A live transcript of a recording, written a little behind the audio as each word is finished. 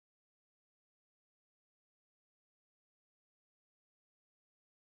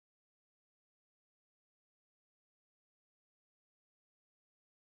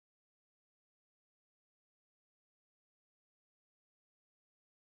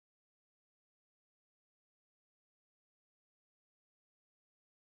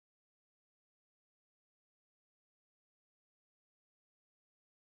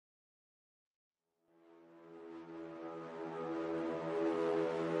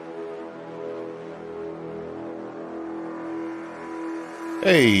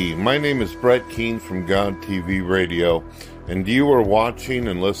Hey, my name is Brett Keane from God TV Radio, and you are watching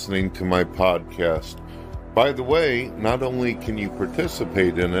and listening to my podcast. By the way, not only can you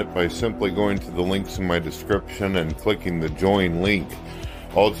participate in it by simply going to the links in my description and clicking the join link,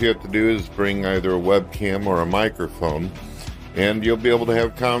 all you have to do is bring either a webcam or a microphone, and you'll be able to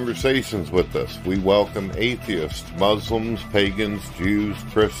have conversations with us. We welcome atheists, Muslims, pagans, Jews,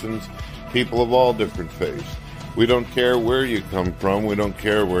 Christians, people of all different faiths. We don't care where you come from, we don't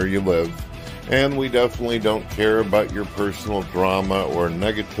care where you live, and we definitely don't care about your personal drama or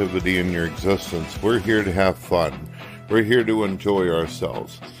negativity in your existence. We're here to have fun. We're here to enjoy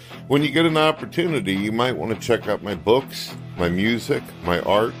ourselves. When you get an opportunity, you might want to check out my books, my music, my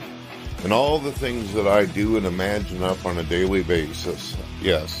art, and all the things that I do and imagine up on a daily basis.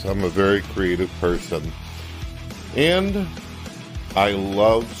 Yes, I'm a very creative person. And I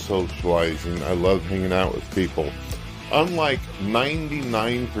love socializing. I love hanging out with people. Unlike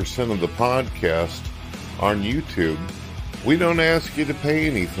 99% of the podcasts on YouTube, we don't ask you to pay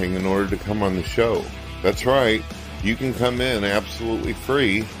anything in order to come on the show. That's right. You can come in absolutely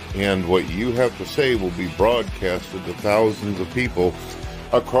free, and what you have to say will be broadcasted to thousands of people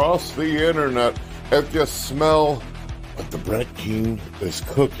across the internet if you smell what the Brett Keane is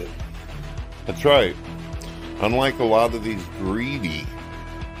cooking. That's right. Unlike a lot of these greedy,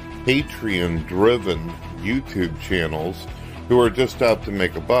 Patreon-driven YouTube channels who are just out to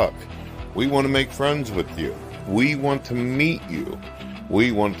make a buck, we want to make friends with you. We want to meet you.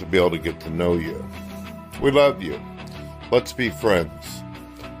 We want to be able to get to know you. We love you. Let's be friends.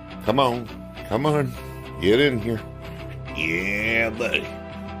 Come on. Come on. Get in here. Yeah, buddy.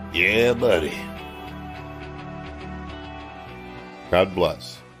 Yeah, buddy. God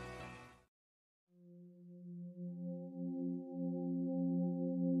bless.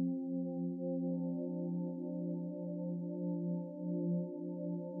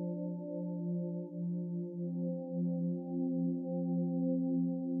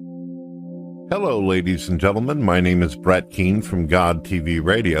 Hello, ladies and gentlemen. My name is Brett Keane from God TV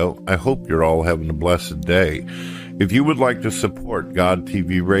Radio. I hope you're all having a blessed day. If you would like to support God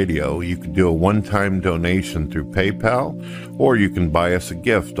TV Radio, you can do a one-time donation through PayPal, or you can buy us a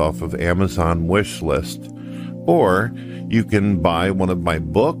gift off of Amazon Wishlist, or you can buy one of my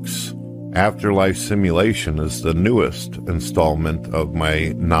books. Afterlife Simulation is the newest installment of my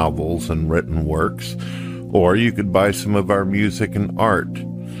novels and written works, or you could buy some of our music and art.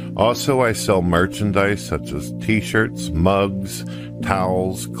 Also, I sell merchandise such as t-shirts, mugs,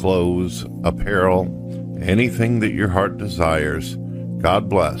 towels, clothes, apparel, anything that your heart desires. God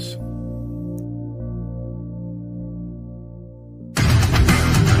bless.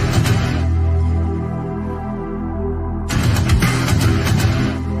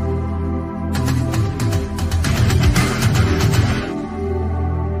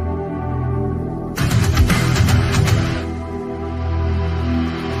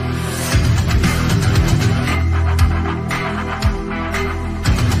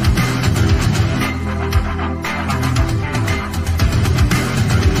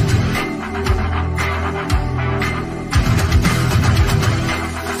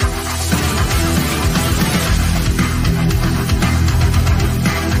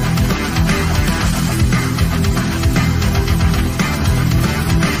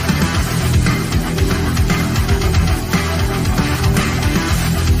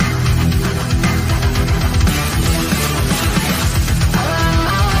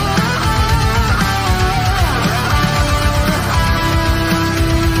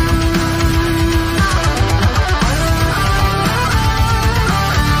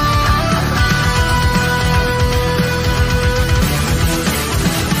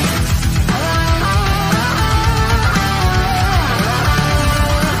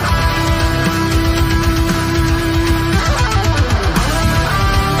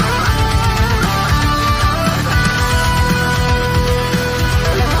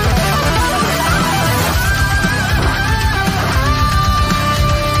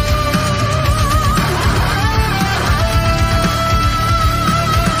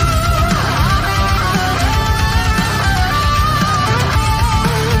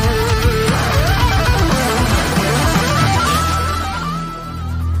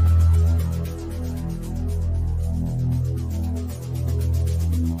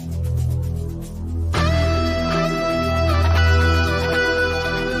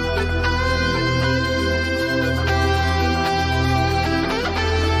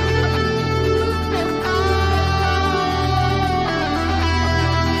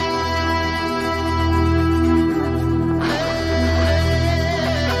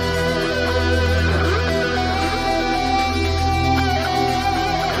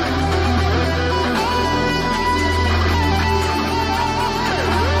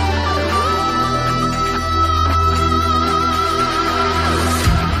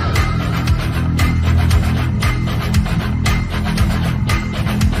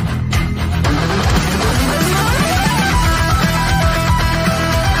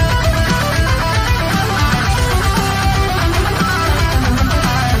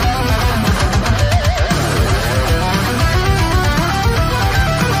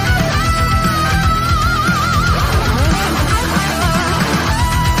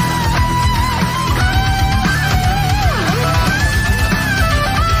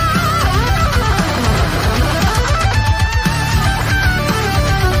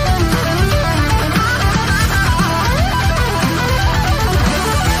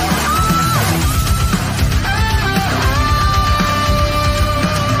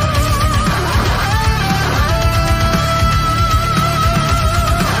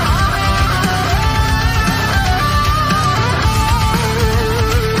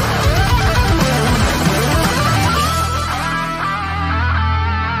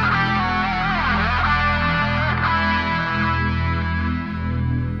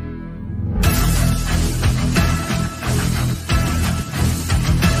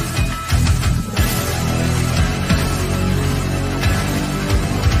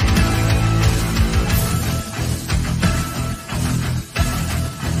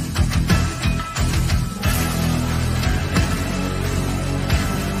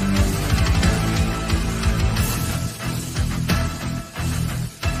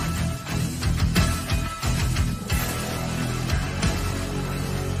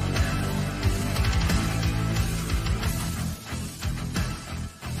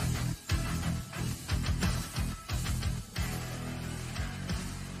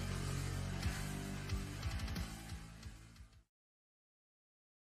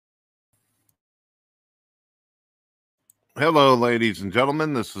 Hello, ladies and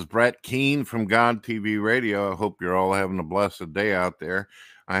gentlemen. This is Brett Keene from God TV Radio. I hope you're all having a blessed day out there.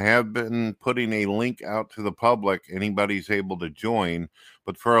 I have been putting a link out to the public. Anybody's able to join.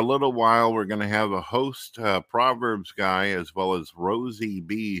 But for a little while, we're going to have a host, Proverbs guy, as well as Rosie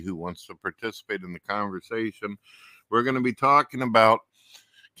B., who wants to participate in the conversation. We're going to be talking about,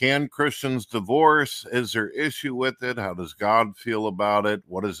 can Christians divorce? Is there issue with it? How does God feel about it?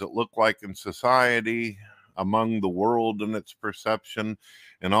 What does it look like in society, among the world and its perception,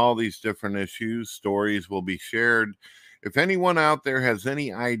 and all these different issues? Stories will be shared. If anyone out there has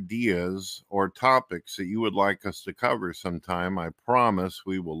any ideas or topics that you would like us to cover sometime, I promise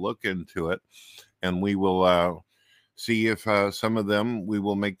we will look into it, and we will see if some of them, we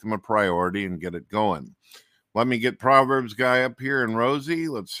will make them a priority and get it going. Let me get Proverbs guy up here and Rosie.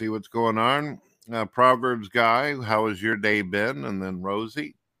 Let's see what's going on. Proverbs guy, how has your day been? And then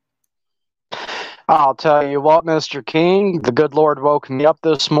Rosie. I'll tell you what, Mr. King, the good Lord woke me up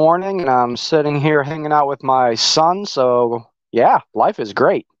this morning, and I'm sitting here hanging out with my son. So, yeah, life is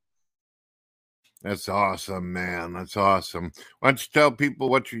great. That's awesome, man. That's awesome. Why don't you tell people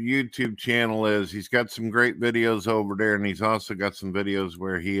what your YouTube channel is? He's got some great videos over there, and he's also got some videos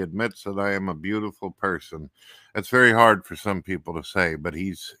where he admits that I am a beautiful person. That's very hard for some people to say, but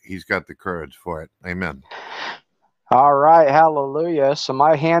he's got the courage for it. Amen. All right, hallelujah. So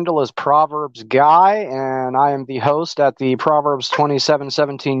my handle is Proverbs Guy, and I am the host at the Proverbs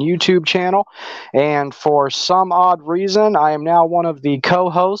 2717 YouTube channel. And for some odd reason, I am now one of the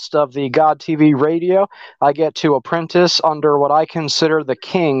co-hosts of the God TV Radio. I get to apprentice under what I consider the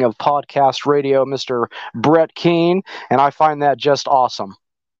king of podcast radio, Mr. Brett Keene, and I find that just awesome.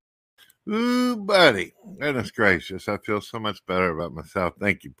 Ooh, buddy. Goodness gracious. I feel so much better about myself.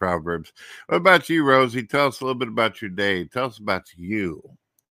 Thank you, Proverbs. What about you, Rosie? Tell us a little bit about your day. Tell us about you.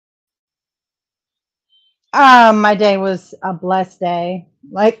 My day was a blessed day.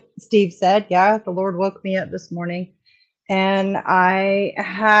 Like Steve said, yeah, the Lord woke me up this morning, and I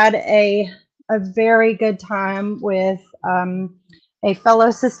had a very good time with a fellow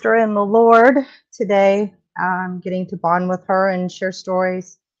sister in the Lord today, getting to bond with her and share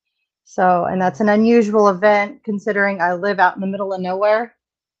stories. So, and that's an unusual event considering I live out in the middle of nowhere.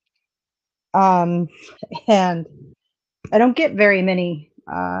 And I don't get very many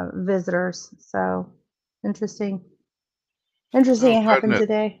visitors. So interesting it happened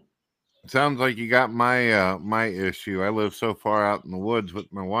today. Sounds like you got my my issue. I live so far out in the woods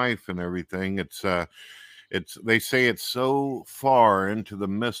with my wife and everything. It's they say it's so far into the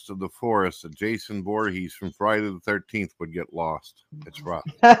midst of the forest that Jason Voorhees from Friday the 13th would get lost. It's rough.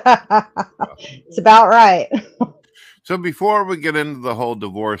 It's about right. So before we get into the whole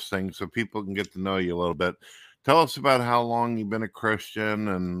divorce thing, so people can get to know you a little bit, tell us about how long you've been a Christian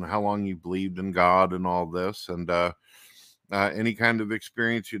and how long you believed in God and all this, and any kind of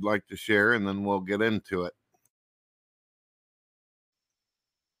experience you'd like to share, and then we'll get into it.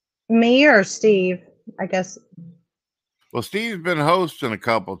 Me or Steve? I guess. Well, Steve's been hosting a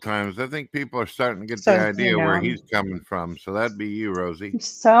couple times. I think people are starting to get the idea where he's coming from. So that'd be you, Rosie.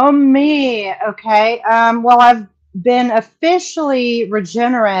 So me, okay. Well, I've been officially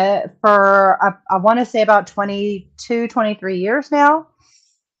regenerate for I want to say about 22, 23 years now.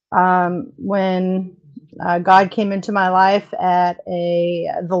 When God came into my life at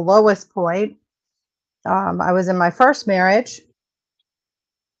the lowest point, I was in my first marriage,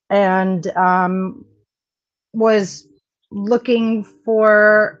 and was looking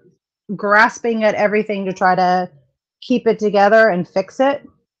for, grasping at everything to try to keep it together and fix it.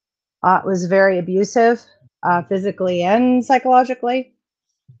 It was very abusive, physically and psychologically.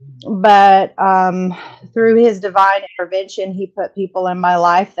 But through his divine intervention, he put people in my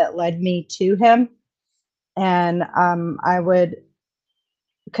life that led me to him. And I would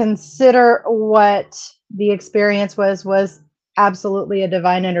consider what the experience was absolutely a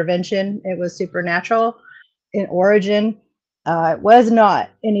divine intervention. It was supernatural in origin. It was not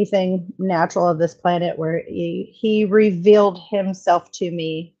anything natural of this planet, where he revealed himself to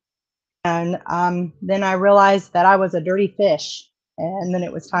me. And then I realized that I was a dirty fish, and then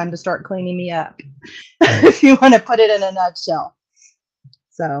it was time to start cleaning me up, if you want to put it in a nutshell.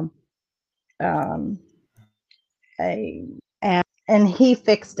 So, and he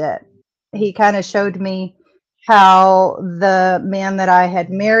fixed it. He kind of showed me how the man that I had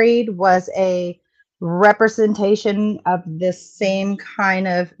married was a representation of this same kind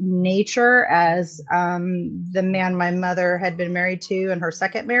of nature as the man my mother had been married to in her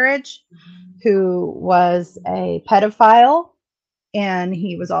second marriage, who was a pedophile, and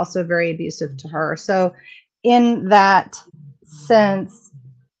he was also very abusive to her. So in that sense,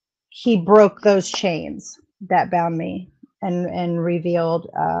 he broke those chains that bound me. and revealed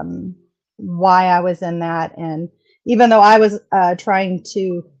why I was in that. And even though I was trying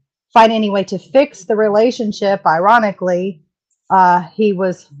to find any way to fix the relationship, ironically, he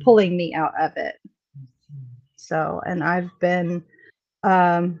was pulling me out of it. So, and I've been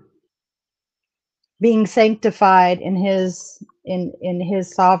being sanctified in his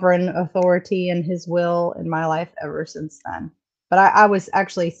sovereign authority and his will in my life ever since then. But I was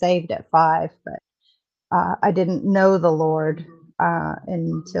actually saved at 5, but I didn't know the Lord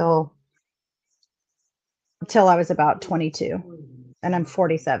until I was about 22, and I'm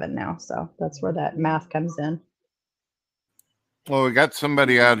 47 now, so that's where that math comes in. Well, we got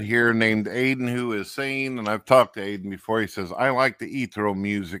somebody out here named Aiden who is saying, and I've talked to Aiden before. He says, I like the ethereal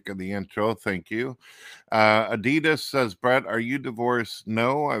music of the intro. Thank you. Adidas says, Brett, are you divorced?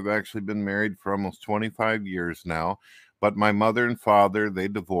 No, I've actually been married for almost 25 years now. But my mother and father, they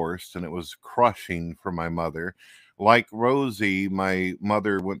divorced, and it was crushing for my mother. Like Rosie, my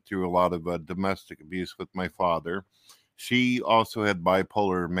mother went through a lot of domestic abuse with my father. She also had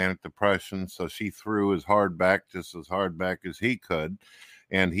bipolar manic depression, so she threw his hard back just as hard back as he could.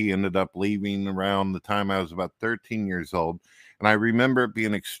 And he ended up leaving around the time I was about 13 years old. And I remember it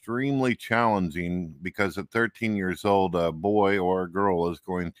being extremely challenging because at 13 years old, a boy or a girl is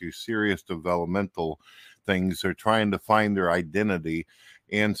going through serious developmental things. They're trying to find their identity.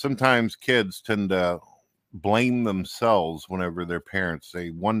 And sometimes kids tend to blame themselves whenever their parents, they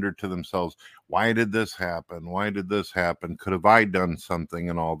wonder to themselves, why did this happen? Why did this happen? Could have I done something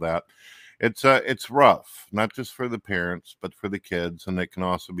and all that? It's rough, not just for the parents, but for the kids. And it can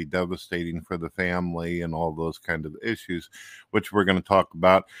also be devastating for the family and all those kind of issues, which we're going to talk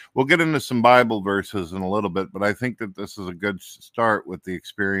about. We'll get into some Bible verses in a little bit, but I think that this is a good start with the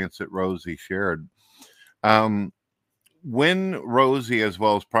experience that Rosie shared. When Rosie, as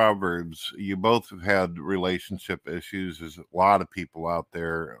well as Proverbs, you both have had relationship issues. There's a lot of people out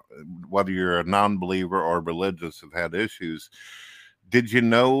there, whether you're a non-believer or religious, have had issues. Did you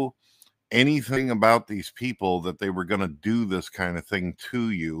know anything about these people that they were going to do this kind of thing to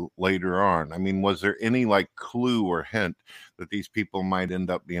you later on? I mean, was there any like clue or hint that these people might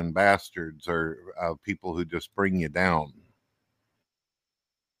end up being bastards or people who just bring you down?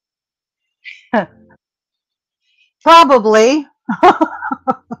 Probably,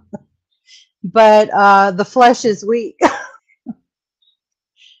 but the flesh is weak.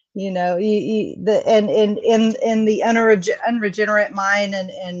 In the unregenerate mind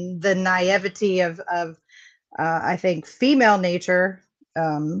and the naivety of I think female nature,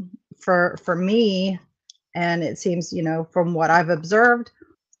 for me, and it seems, from what I've observed,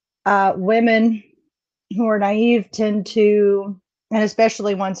 women who are naive tend to, and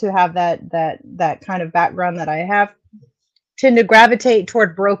especially ones who have that kind of background that I have, tend to gravitate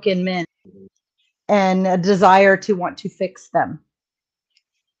toward broken men and a desire to want to fix them.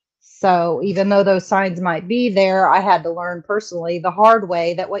 So even though those signs might be there, I had to learn personally the hard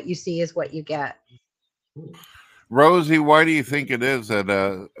way that what you see is what you get. Rosie, why do you think it is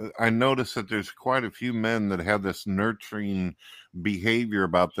that I notice that there's quite a few men that have this nurturing behavior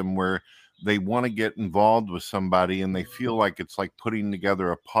about them where they want to get involved with somebody and they feel like it's like putting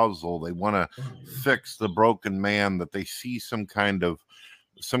together a puzzle. They want to fix the broken man, that they see some kind of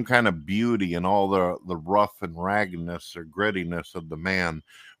beauty in all the rough and raggedness or grittiness of the man.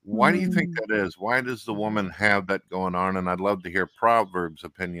 Why do you think that is? Why does the woman have that going on? And I'd love to hear Proverbs'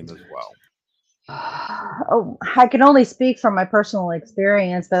 opinion as well. Oh, I can only speak from my personal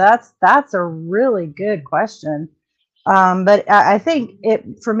experience, but that's a really good question. But I think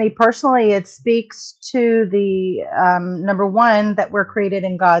for me personally, it speaks to the number one, that we're created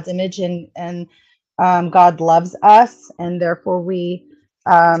in God's image, and God loves us, and therefore we,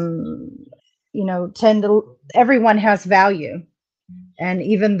 everyone has value, and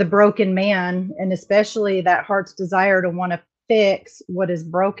even the broken man, and especially that heart's desire to want to fix what is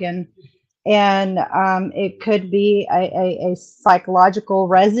broken. And it could be a psychological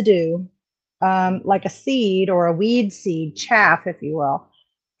residue, like a seed or a weed seed, chaff, if you will,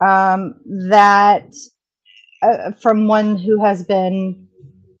 that from one who has been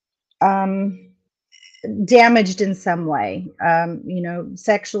damaged in some way,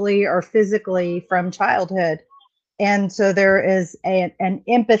 sexually or physically from childhood. And so there is an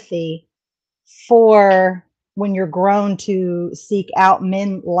empathy for when you're grown to seek out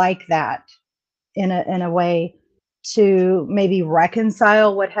men like that in a way to maybe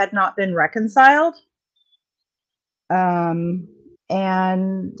reconcile what had not been reconciled, and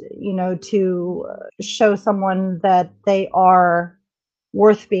to show someone that they are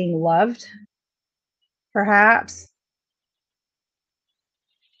worth being loved, perhaps.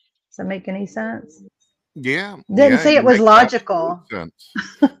 Does that make any sense? Yeah, Didn't yeah, say you it was make absolute logical. sense.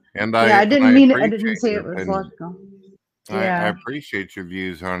 And Yeah, I I didn't mean it. I didn't appreciate say it it. was And logical. I Yeah. appreciate your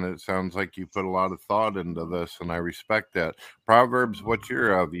views on it. Sounds like you put a lot of thought into this, and I respect that. Proverbs, what's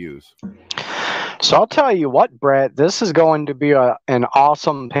your views? So I'll tell you what, Brett, this is going to be an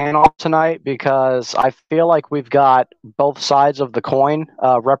awesome panel tonight because I feel like we've got both sides of the coin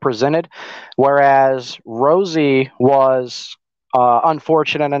represented. Whereas Rosie was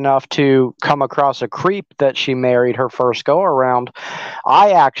unfortunate enough to come across a creep that she married her first go around,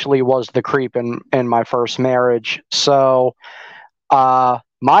 I actually was the creep in my first marriage. So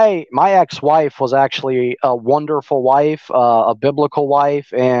my ex-wife was actually a wonderful wife, a biblical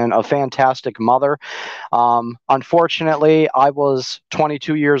wife, and a fantastic mother. Unfortunately, I was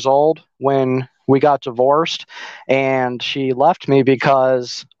 22 years old when we got divorced, and she left me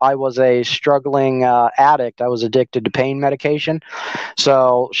because I was a struggling addict. I was addicted to pain medication.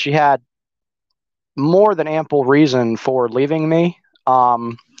 So she had more than ample reason for leaving me.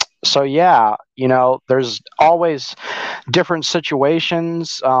 So yeah, there's always different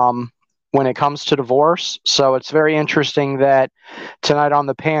situations when it comes to divorce. So it's very interesting that tonight on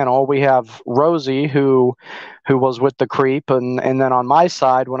the panel we have Rosie who was with the creep, and then on my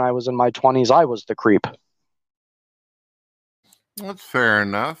side when I was in my 20s I was the creep. That's fair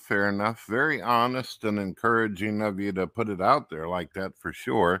enough. Fair enough. Very honest and encouraging of you to put it out there like that for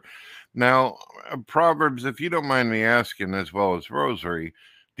sure. Now, Proverbs, if you don't mind me asking, as well as Rosary,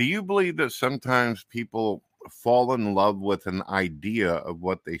 do you believe that sometimes people fall in love with an idea of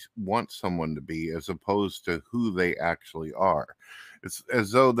what they want someone to be as opposed to who they actually are? It's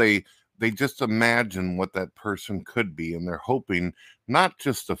as though they just imagine what that person could be, and they're hoping not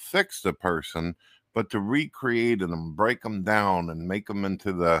just to fix the person, but to recreate them, break them down, and make them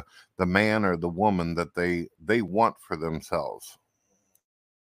into the man or the woman that they want for themselves.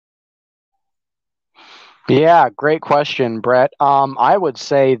 Yeah, great question, Brett. I would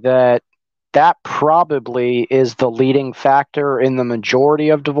say that probably is the leading factor in the majority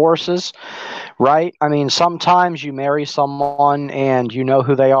of divorces, right? I mean, sometimes you marry someone and you know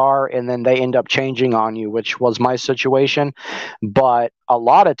who they are, and then they end up changing on you, which was my situation. But a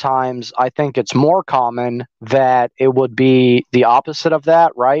lot of times, I think it's more common that it would be the opposite of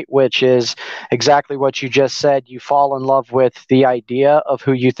that, right? Which is exactly what you just said. You fall in love with the idea of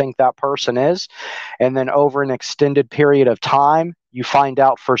who you think that person is. And then over an extended period of time, you find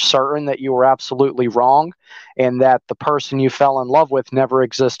out for certain that you were absolutely wrong and that the person you fell in love with never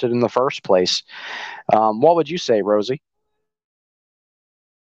existed in the first place. What would you say, Rosie?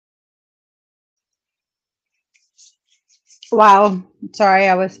 Wow. Sorry,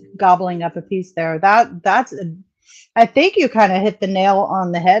 I was gobbling up a piece there. I think you kind of hit the nail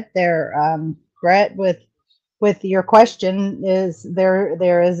on the head there, Brett, with your question. Is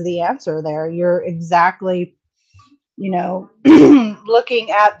there is the answer there. You're exactly, looking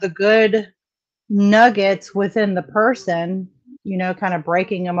at the good nuggets within the person, kind of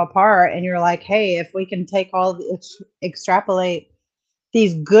breaking them apart, and you're like, hey, if we can take extrapolate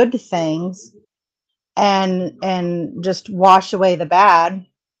these good things and just wash away the bad,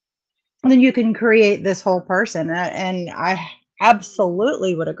 then you can create this whole person. And I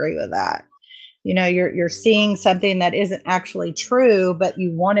absolutely would agree with that. You're seeing something that isn't actually true, but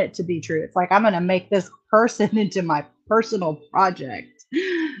you want it to be true. It's like, I'm going to make this person into my personal project.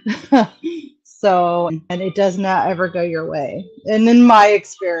 So, and it does not ever go your way, and in my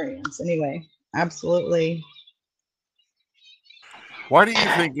experience anyway. Absolutely. Why do you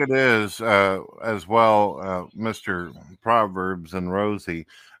think it is, as well, Mr. Proverbs and Rosie?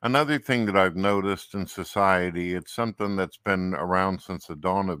 Another thing that I've noticed in society, it's something that's been around since the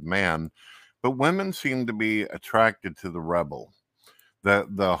dawn of man, but women seem to be attracted to the rebel,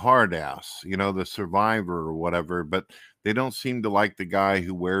 the hard ass, the survivor or whatever, but they don't seem to like the guy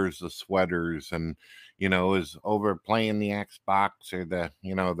who wears the sweaters and is over playing the Xbox or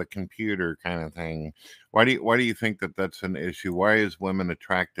the computer kind of thing. Why do you think that that's an issue? Why is women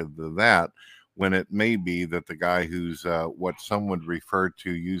attracted to that when it may be that the guy who's what some would refer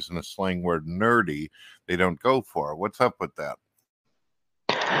to, using a slang word, nerdy, they don't go for? What's up with that?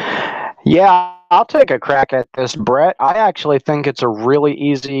 Yeah, I'll take a crack at this, Brett. I actually think it's a really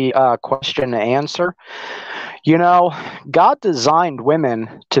easy question to answer. God designed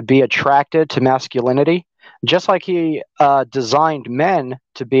women to be attracted to masculinity, just like he designed men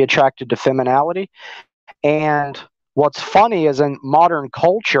to be attracted to femininity. And what's funny is in modern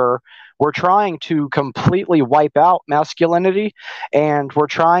culture, we're trying to completely wipe out masculinity, and we're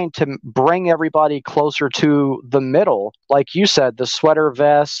trying to bring everybody closer to the middle. Like you said, the sweater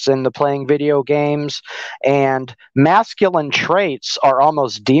vests and the playing video games, and masculine traits are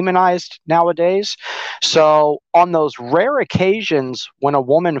almost demonized nowadays. So, on those rare occasions when a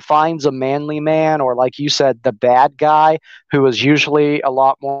woman finds a manly man, or like you said, the bad guy who is usually a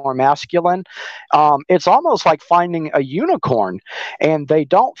lot more masculine, it's almost like finding a unicorn. And they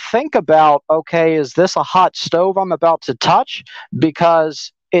don't think about, okay, is this a hot stove I'm about to touch?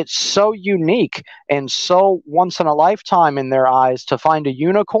 Because it's so unique and so once in a lifetime in their eyes to find a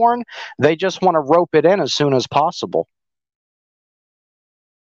unicorn, they just want to rope it in as soon as possible.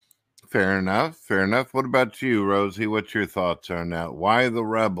 Fair enough. Fair enough. What about you, Rosie? What's your thoughts on that? Why the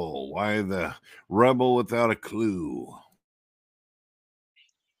rebel? Why the rebel without a clue?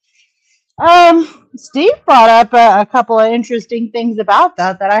 Steve brought up a couple of interesting things about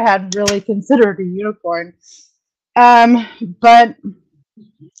that I hadn't really considered a unicorn. But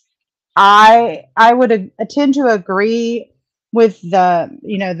I would tend to agree with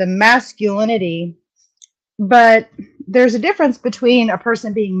the masculinity, but there's a difference between a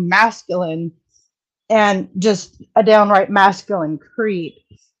person being masculine and just a downright masculine creep.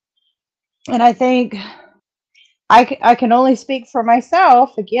 And I think I can only speak for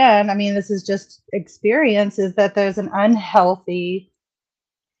myself. Again, I mean, this is just experience, is that there's an unhealthy,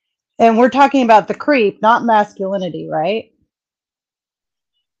 and we're talking about the creep, not masculinity, right?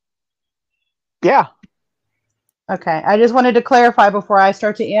 Yeah. Okay. I just wanted to clarify before I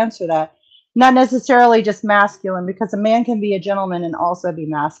start to answer that. Not necessarily just masculine, because a man can be a gentleman and also be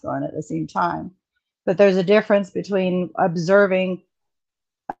masculine at the same time. But there's a difference between observing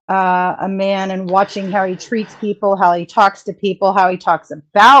a man and watching how he treats people, how he talks to people, how he talks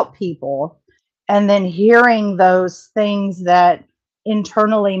about people, and then hearing those things that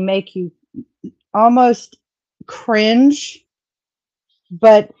internally make you almost cringe,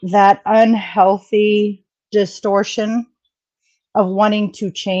 but that unhealthy distortion of wanting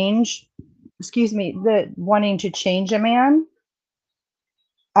to change, wanting to change a man,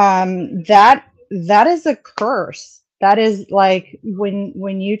 that is a curse. That is like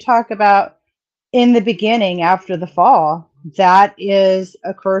when you talk about in the beginning after the fall, that is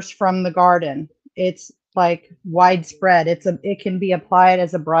a curse from the garden. It's like widespread. It can be applied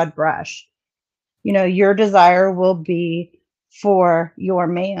as a broad brush. Your desire will be for your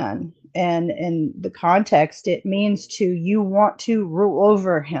man, and in the context, it means you want to rule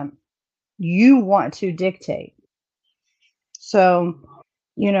over him. You want to dictate. So,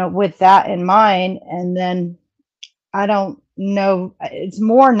 with that in mind, and then I don't know, it's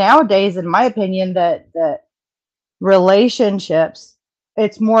more nowadays, in my opinion, that relationships,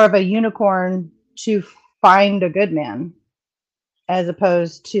 it's more of a unicorn to find a good man, as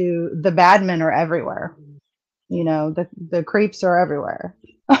opposed to the bad men are everywhere. The creeps are everywhere.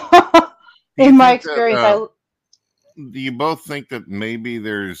 In my experience, do you both think that maybe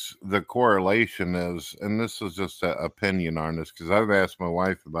there's the correlation is, and this is just an opinion on this because I've asked my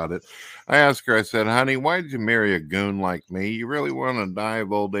wife about it. I asked her, I said, honey, why did you marry a goon like me? You really want to die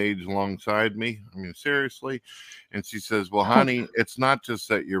of old age alongside me? I mean, seriously? And she says, well, honey, it's not just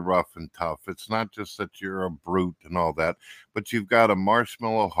that you're rough and tough. It's not just that you're a brute and all that, but you've got a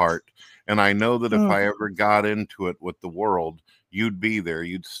marshmallow heart. And I know that if I ever got into it with the world, you'd be there,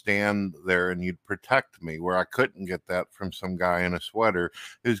 you'd stand there, and you'd protect me, where I couldn't get that from some guy in a sweater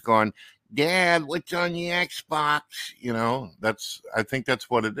who's going, Dad, what's on the Xbox? I think that's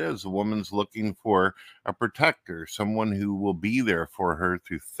what it is. A woman's looking for a protector, someone who will be there for her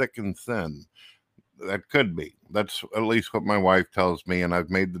through thick and thin. That could be. That's at least what my wife tells me, and I've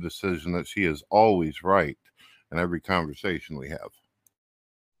made the decision that she is always right in every conversation we have.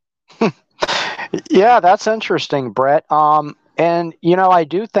 Yeah, that's interesting, Brett. And, I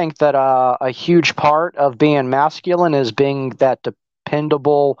do think that a huge part of being masculine is being that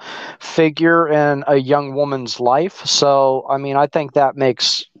dependable figure in a young woman's life. So, I mean, I think that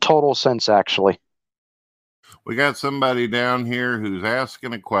makes total sense, actually. We got somebody down here who's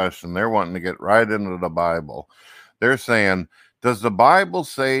asking a question. They're wanting to get right into the Bible. They're saying, does the Bible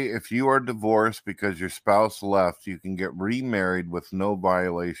say if you are divorced because your spouse left, you can get remarried with no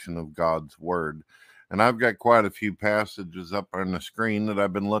violation of God's word? And I've got quite a few passages up on the screen that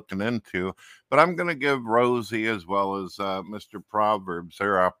I've been looking into, but I'm going to give Rosie as well as Mr. Proverbs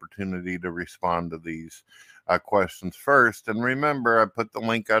their opportunity to respond to these questions first. And remember, I put the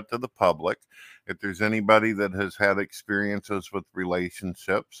link out to the public. If there's anybody that has had experiences with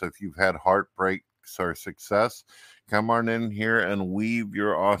relationships, if you've had heartbreaks or success, come on in here and weave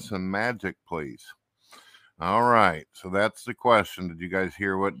your awesome magic, please. All right. So that's the question. Did you guys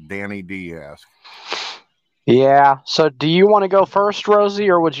hear what Danny D asked? Yeah. So do you want to go first, Rosie,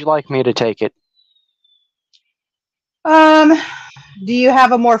 or would you like me to take it? Do you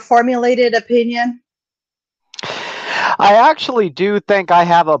have a more formulated opinion? I actually do think I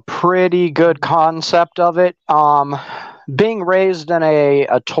have a pretty good concept of it. Being raised in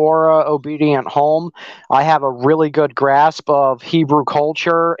a Torah obedient home, I have a really good grasp of Hebrew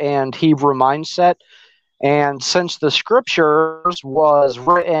culture and Hebrew mindset. And since the scriptures was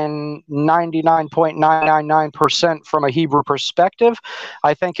written 99.999% from a Hebrew perspective,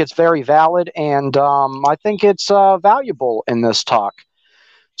 I think it's very valid, and I think it's valuable in this talk.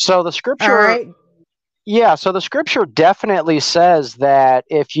 So the All scripture, right. yeah, so the scripture definitely says that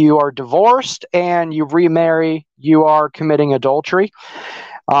if you are divorced and you remarry, you are committing adultery.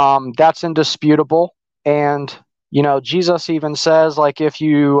 That's indisputable. And Jesus even says, like, if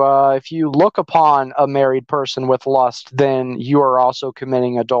you look upon a married person with lust, then you are also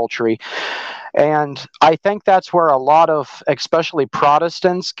committing adultery. And I think that's where a lot of, especially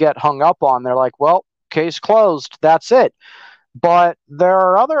Protestants, get hung up on. They're like, well, case closed, that's it. But there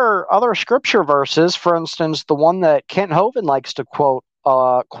are other scripture verses, for instance, the one that Kent Hovind likes to quote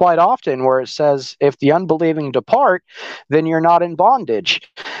quite often, where it says, if the unbelieving depart, then you're not in bondage.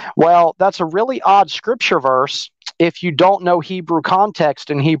 Well, that's a really odd scripture verse if you don't know Hebrew context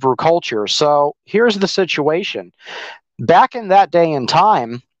and Hebrew culture. So here's the situation. Back in that day and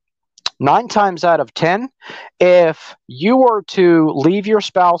time, 9 times out of 10, if you were to leave your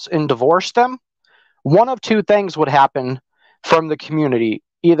spouse and divorce them, one of two things would happen from the community.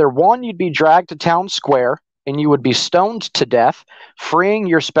 Either one, you'd be dragged to town square and you would be stoned to death, freeing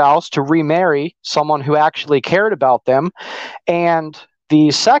your spouse to remarry someone who actually cared about them. And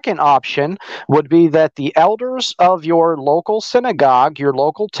the second option would be that the elders of your local synagogue, your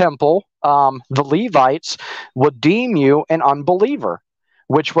local temple, the Levites, would deem you an unbeliever,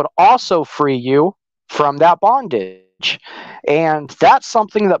 which would also free you from that bondage. And that's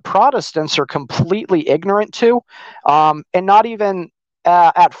something that Protestants are completely ignorant to, and not even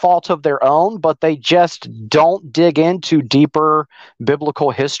at fault of their own, but they just don't dig into deeper biblical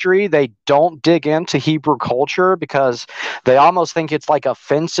history. They don't dig into Hebrew culture because they almost think it's like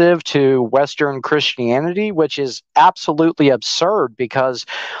offensive to Western Christianity, which is absolutely absurd because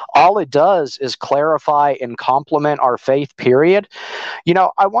all it does is clarify and complement our faith, period.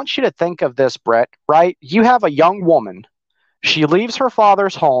 I want you to think of this, Brett, right? You have a young woman. She leaves her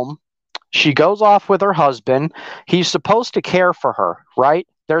father's home. She goes off with her husband. He's supposed to care for her, right?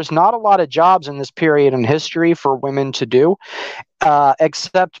 There's not a lot of jobs in this period in history for women to do,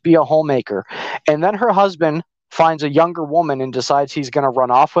 except be a homemaker. And then her husband finds a younger woman and decides he's going to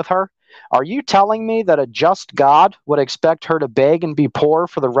run off with her. Are you telling me that a just God would expect her to beg and be poor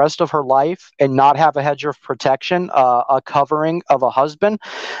for the rest of her life and not have a hedge of protection, a covering of a husband?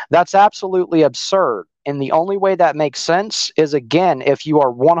 That's absolutely absurd. And the only way that makes sense is, again, if you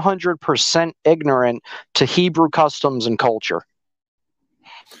are 100% ignorant to Hebrew customs and culture.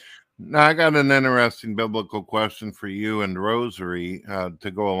 Now, I got an interesting biblical question for you and Rosary to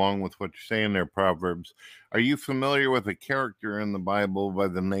go along with what you're saying there, Proverbs. Are you familiar with a character in the Bible by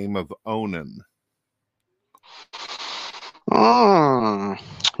the name of Onan? No,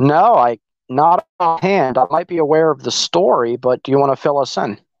 not offhand. I might be aware of the story, but do you want to fill us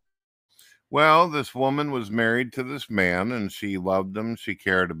in? Well, this woman was married to this man, and she loved him. She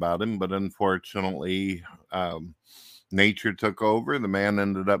cared about him, but unfortunately, nature took over. The man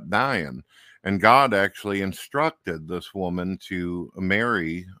ended up dying, and God actually instructed this woman to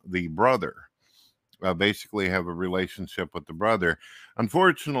marry the brother, basically have a relationship with the brother.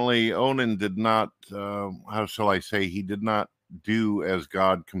 Unfortunately, Onan did not, how shall I say, he did not do as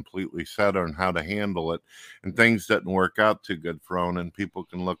God completely said on how to handle it, and things didn't work out too good for Onan. People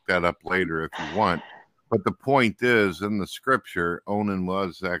can look that up later if you want. But the point is, in the scripture, Onan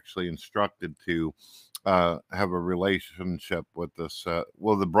was actually instructed to have a relationship with this,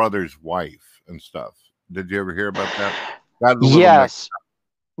 the brother's wife and stuff. Did you ever hear about that? Yes.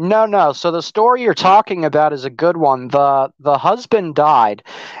 No. So the story you're talking about is a good one. The husband died,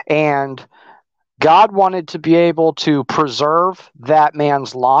 and God wanted to be able to preserve that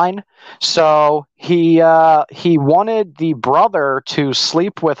man's line. So he wanted the brother to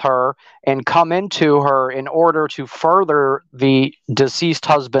sleep with her and come into her in order to further the deceased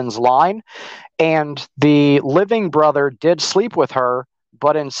husband's line. And the living brother did sleep with her,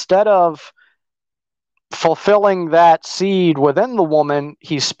 but instead of fulfilling that seed within the woman,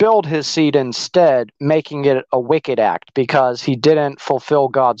 he spilled his seed instead, making it a wicked act because he didn't fulfill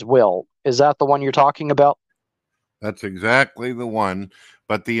God's will. Is that the one you're talking about? That's exactly the one.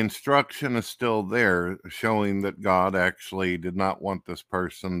 But the instruction is still there, showing that God actually did not want this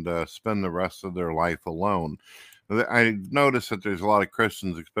person to spend the rest of their life alone. I notice that there's a lot of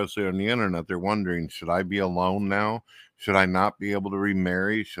Christians, especially on the internet, they're wondering, should I be alone now? Should I not be able to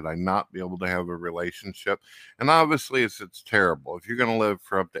remarry? Should I not be able to have a relationship? And obviously, it's terrible. If you're going to live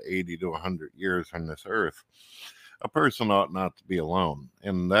for up to 80 to 100 years on this earth, a person ought not to be alone.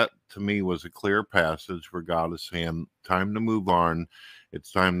 And that, to me, was a clear passage where God is saying, time to move on.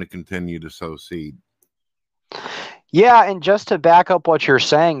 It's time to continue to sow seed. Yeah, and just to back up what you're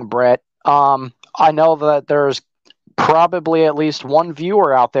saying, Brett, I know that there's probably at least one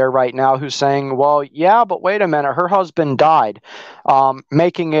viewer out there right now who's saying, well, yeah, but wait a minute, her husband died,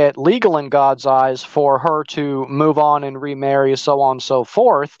 making it legal in God's eyes for her to move on and remarry, so on and so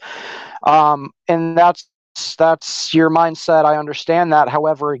forth. And that's your mindset. I understand that.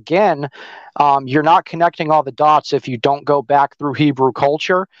 However, again, you're not connecting all the dots if you don't go back through Hebrew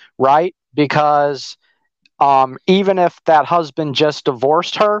culture, right? Because even if that husband just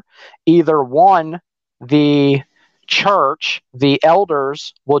divorced her, either one, the church, the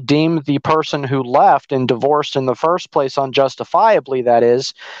elders will deem the person who left and divorced in the first place unjustifiably, that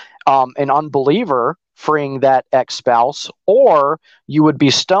is, an unbeliever, freeing that ex-spouse, or you would be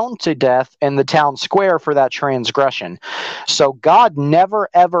stoned to death in the town square for that transgression. So God never,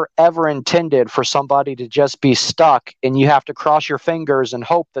 ever, ever intended for somebody to just be stuck and you have to cross your fingers and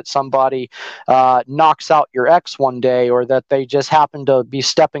hope that somebody knocks out your ex one day, or that they just happen to be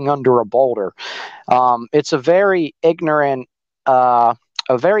stepping under a boulder. It's a very ignorant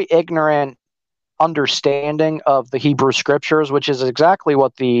understanding of the Hebrew scriptures, which is exactly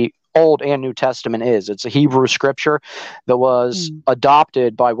what the Old and New Testament is. It's a Hebrew scripture that was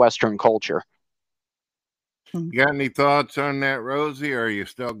adopted by Western culture. You got any thoughts on that, Rosie, or are you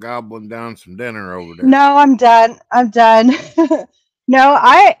still gobbling down some dinner over there? No, I'm done. No,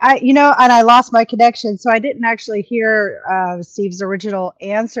 I, and I lost my connection, so I didn't actually hear Steve's original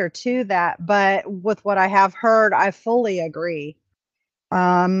answer to that. But with what I have heard, I fully agree.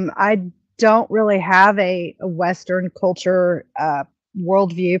 I don't really have a Western culture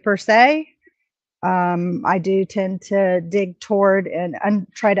worldview per se. I do tend to dig toward and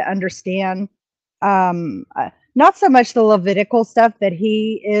try to understand not so much the Levitical stuff that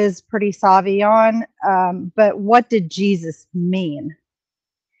he is pretty savvy on, but what did Jesus mean?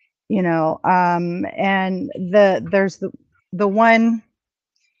 And there's the one,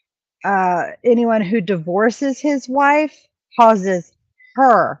 anyone who divorces his wife causes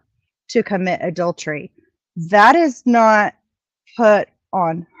her to commit adultery. That is not put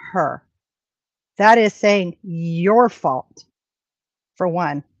on her. That is saying your fault, for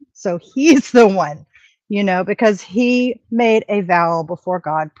one. So he's the one, because he made a vow before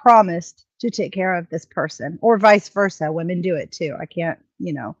God, promised to take care of this person, or vice versa. Women do it too. I can't,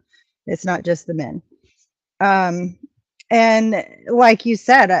 it's not just the men. And like you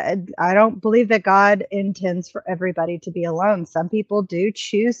said, I don't believe that God intends for everybody to be alone. Some people do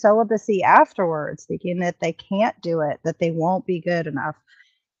choose celibacy afterwards, thinking that they can't do it, that they won't be good enough.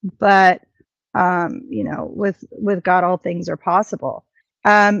 But, with God, all things are possible.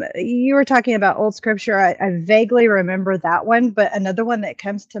 You were talking about old scripture. I vaguely remember that one, but another one that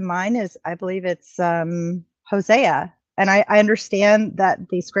comes to mind is, I believe it's Hosea. And I understand that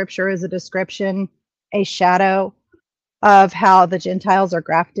the scripture is a description, a shadow of how the Gentiles are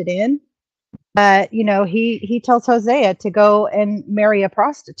grafted in. But, he tells Hosea to go and marry a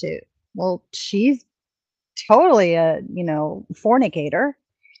prostitute. Well, she's totally a, fornicator.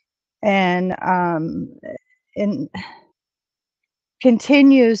 And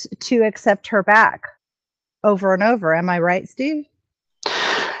continues to accept her back over and over. Am I right, Steve?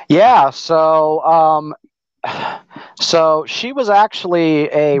 Yeah. So she was actually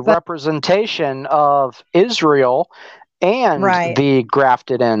a representation of Israel and the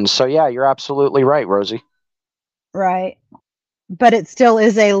grafted in. So yeah, you're absolutely right, Rosie. Right. But it still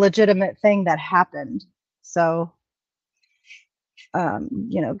is a legitimate thing that happened. So,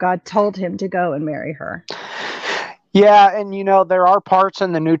 God told him to go and marry her. Yeah, and there are parts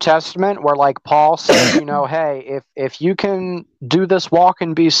in the New Testament where, like Paul said, hey, if you can do this walk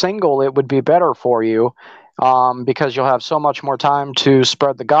and be single, it would be better for you, because you'll have so much more time to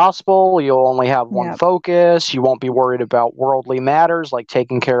spread the gospel. You'll only have one focus. You won't be worried about worldly matters like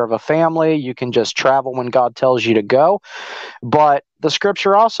taking care of a family. You can just travel when God tells you to go. But the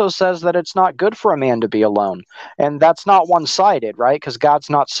scripture also says that it's not good for a man to be alone. And that's not one-sided, right? Because God's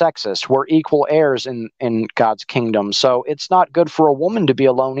not sexist. We're equal heirs in God's kingdom. So it's not good for a woman to be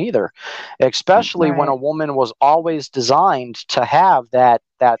alone either, especially when a woman was always designed to have that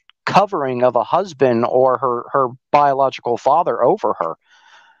covering of a husband or her biological father over her.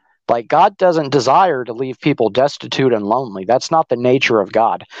 Like, God doesn't desire to leave people destitute and lonely. That's not the nature of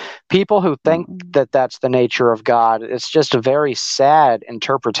God. People who think that that's the nature of God, it's just a very sad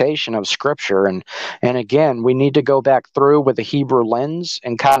interpretation of Scripture. And again, we need to go back through with a Hebrew lens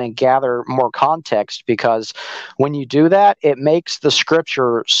and kind of gather more context, because when you do that, it makes the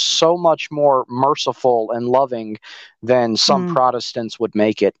Scripture so much more merciful and loving than some Protestants would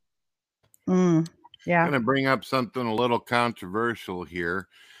make it. Yeah. I'm going to bring up something a little controversial here.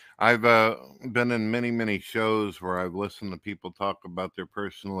 I've been in many shows where I've listened to people talk about their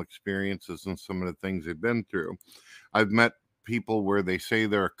personal experiences and some of the things they've been through. I've met people where they say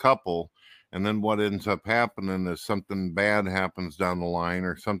they're a couple, and then what ends up happening is something bad happens down the line,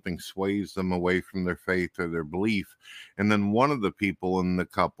 or something sways them away from their faith or their belief. And then one of the people in the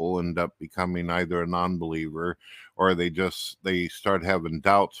couple end up becoming either a non-believer, or they start having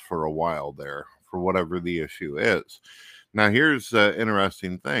doubts for a while there for whatever the issue is. Now, here's the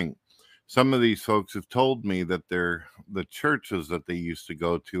interesting thing. Some of these folks have told me that the churches that they used to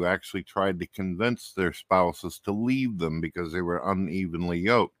go to actually tried to convince their spouses to leave them because they were unevenly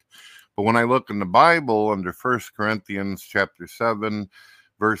yoked. But when I look in the Bible under 1 Corinthians chapter 7,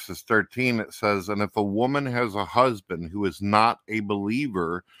 verses 13, it says, "And if a woman has a husband who is not a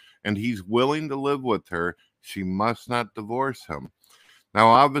believer and he's willing to live with her, she must not divorce him." Now,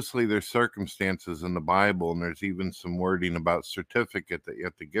 obviously, there's circumstances in the Bible, and there's even some wording about certificate that you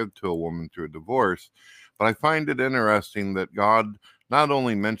have to give to a woman through a divorce. But I find it interesting that God not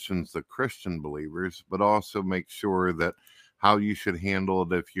only mentions the Christian believers, but also makes sure that how you should handle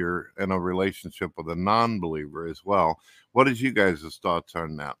it if you're in a relationship with a non-believer as well. What is you guys' thoughts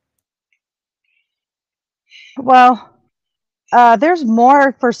on that? Well, there's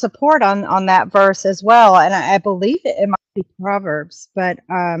more for support on that verse as well, and I believe it might be Proverbs, but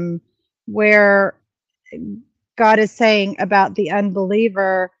where God is saying about the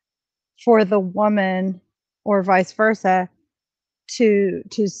unbeliever for the woman, or vice versa, to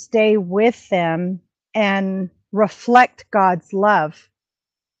stay with them and reflect God's love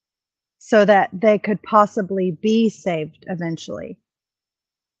so that they could possibly be saved eventually.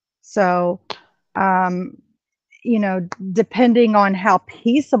 So, depending on how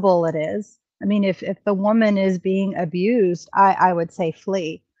peaceable it is. I mean, if the woman is being abused, I would say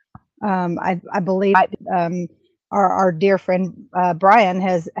flee. I believe our dear friend Brian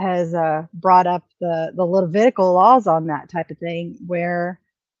has brought up the Levitical laws on that type of thing, where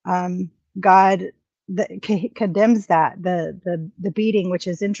God condemns that the beating, which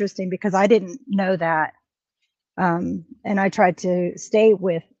is interesting because I didn't know that, and I tried to stay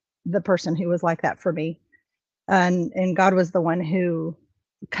with the person who was like that for me. And God was the one who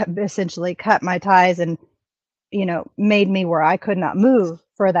essentially cut my ties and, made me where I could not move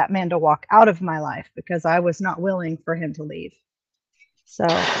for that man to walk out of my life because I was not willing for him to leave. So,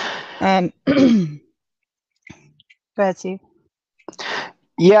 go ahead, Steve.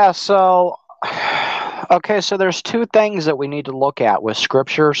 Yeah, so okay, so there's two things that we need to look at with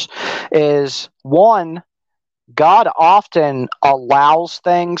scriptures. Is one, God often allows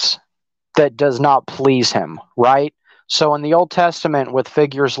things that does not please him, right? So in the Old Testament, with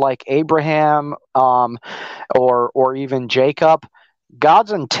figures like Abraham or even Jacob,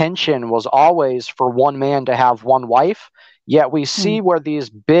 God's intention was always for one man to have one wife. Yet we see where these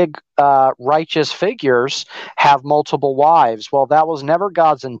big righteous figures have multiple wives. Well, that was never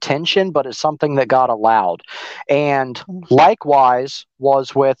God's intention, but it's something that God allowed. And likewise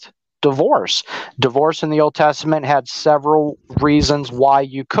was with divorce. Divorce in the Old Testament had several reasons why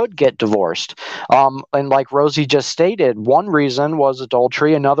you could get divorced. And like Rosie just stated, one reason was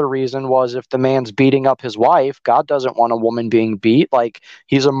adultery. Another reason was if the man's beating up his wife. God doesn't want a woman being beat. Like,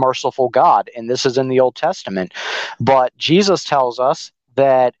 he's a merciful God. And this is in the Old Testament. But Jesus tells us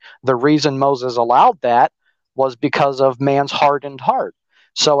that the reason Moses allowed that was because of man's hardened heart.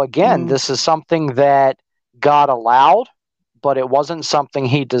 So again, this is something that God allowed, but it wasn't something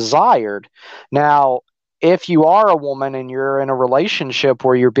he desired. Now, if you are a woman and you're in a relationship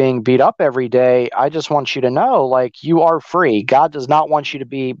where you're being beat up every day, I just want you to know, like, you are free. God does not want you to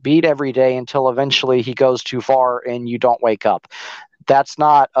be beat every day until eventually he goes too far and you don't wake up. That's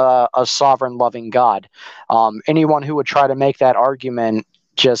not a sovereign, loving God. Anyone who would try to make that argument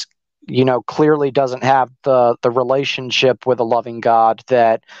just, clearly doesn't have the relationship with a loving God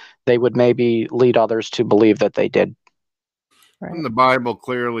that they would maybe lead others to believe that they did. Right. And the Bible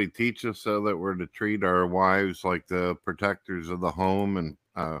clearly teaches so that we're to treat our wives like the protectors of the home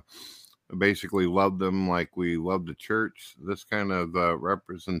and basically love them like we love the church, this kind of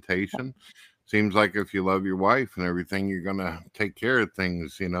representation. seems like if you love your wife and everything, you're going to take care of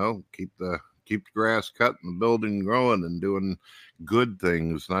things, keep the grass cut and the building growing and doing good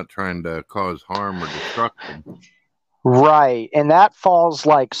things, not trying to cause harm or destruction. Right. And that falls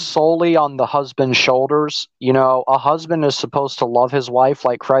like solely on the husband's shoulders. A husband is supposed to love his wife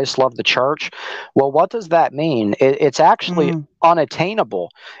like Christ loved the church. Well, what does that mean? It's actually unattainable.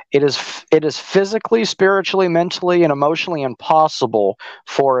 It is physically, spiritually, mentally, and emotionally impossible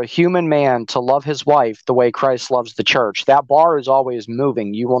for a human man to love his wife the way Christ loves the church. That bar is always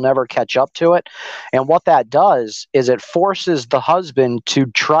moving. You will never catch up to it. And what that does is it forces the husband to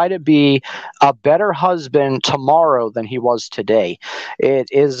try to be a better husband tomorrow than he was today. It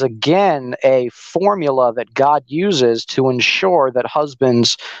is, again, a formula that God uses to ensure that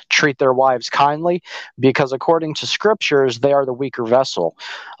husbands treat their wives kindly, because according to scriptures, they are the weaker vessel.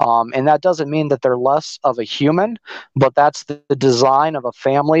 And that doesn't mean that they're less of a human, but that's the design of a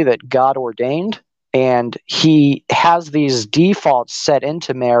family that God ordained. And he has these defaults set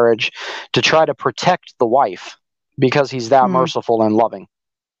into marriage to try to protect the wife because he's that merciful and loving.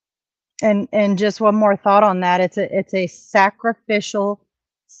 And just one more thought on that. It's a sacrificial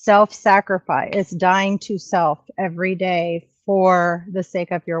self-sacrifice. It's dying to self every day for the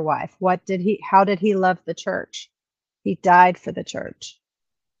sake of your wife. How did he love the church? He died for the church.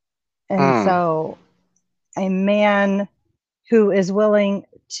 And so a man who is willing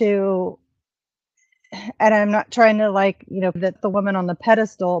to, and I'm not trying to the woman on the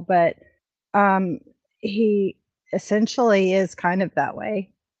pedestal, but he essentially is kind of that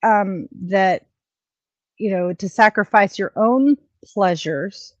way. That, to sacrifice your own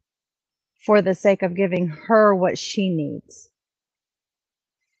pleasures for the sake of giving her what she needs.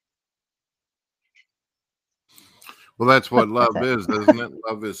 Well, that's what love is, isn't it?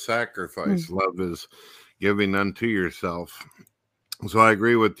 Love is sacrifice. Love is giving unto yourself. So I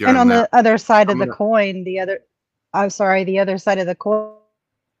agree with you. And on the other side of the coin, the other side of the coin,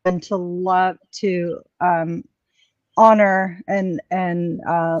 and to love, to honor and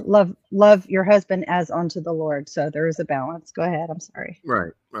love your husband as unto the Lord. So there is a balance. Go ahead. I'm sorry.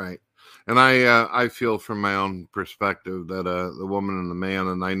 Right. And I feel from my own perspective that the woman and the man,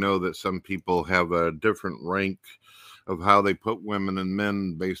 and I know that some people have a different rank of how they put women and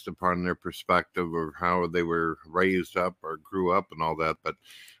men based upon their perspective or how they were raised up or grew up and all that. But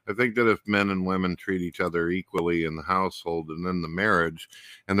I think that if men and women treat each other equally in the household and in the marriage,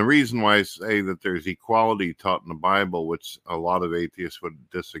 and the reason why I say that there's equality taught in the Bible, which a lot of atheists would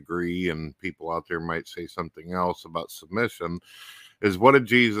disagree, and people out there might say something else about submission, is what did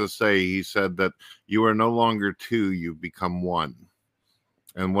Jesus say? He said that you are no longer two, you become one.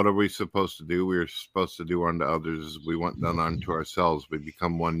 And what are we supposed to do? We're supposed to do unto others as we want done unto ourselves. We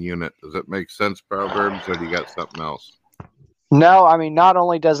become one unit. Does that make sense, Proverbs, or do you got something else? No, I mean, not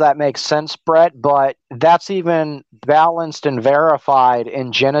only does that make sense, Brett, but that's even balanced and verified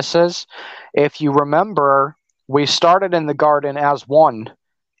in Genesis. If you remember, we started in the garden as one.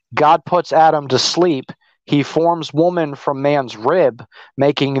 God puts Adam to sleep. He forms woman from man's rib,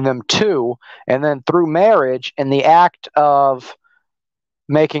 making them two. And then through marriage, in the act of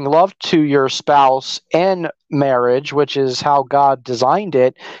making love to your spouse in marriage, which is how God designed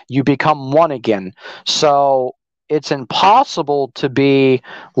it, you become one again. So it's impossible to be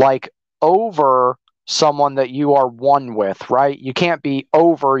over someone that you are one with, right? You can't be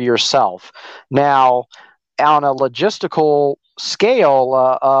over yourself. Now, on a logistical scale,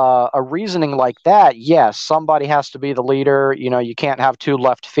 a reasoning like that, yes, somebody has to be the leader. You can't have two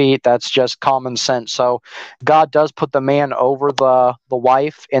left feet. That's just common sense. So God does put the man over the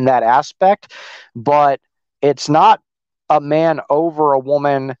wife in that aspect, but it's not a man over a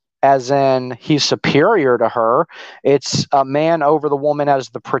woman as in he's superior to her. It's a man over the woman as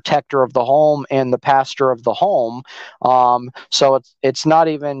the protector of the home and the pastor of the home. So it's not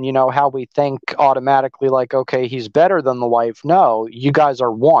even, how we think automatically okay, he's better than the wife. No, you guys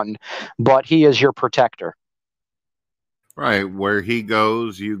are one, but he is your protector. Right. Where he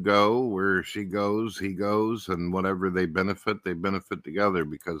goes, you go. Where she goes, he goes. And whatever they benefit together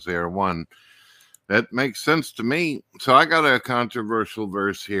because they are one. That makes sense to me. So I got a controversial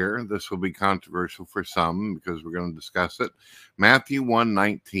verse here. This will be controversial for some because we're going to discuss it. Matthew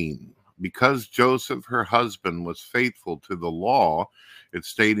 1:19. Because Joseph, her husband, was faithful to the law, it's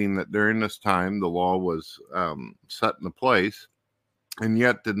stating that during this time the law was set into place, and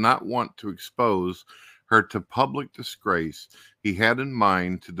yet did not want to expose her to public disgrace, he had in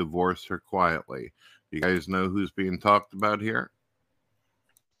mind to divorce her quietly. You guys know who's being talked about here?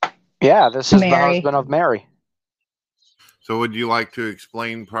 Yeah, this is Mary. The husband of Mary. So would you like to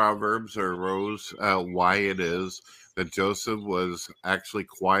explain Proverbs, or Rose, why it is that Joseph was actually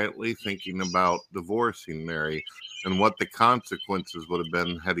quietly thinking about divorcing Mary, and what the consequences would have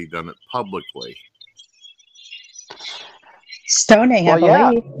been had he done it publicly? Stoning, I Well,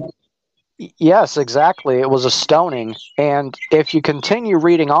 yeah. believe. Yes, exactly. It was a stoning. And if you continue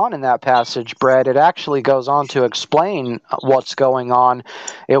reading on in that passage, Brett, it actually goes on to explain what's going on.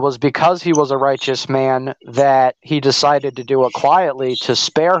 It was because he was a righteous man that he decided to do it quietly to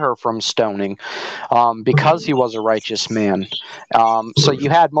spare her from stoning, because he was a righteous man. So you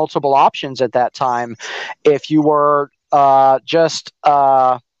had multiple options at that time. If you were just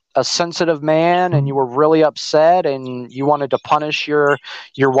a sensitive man and you were really upset and you wanted to punish your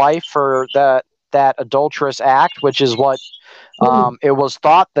wife for that adulterous act, which is what it was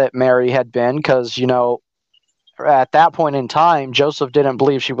thought that Mary had been, because at that point in time Joseph didn't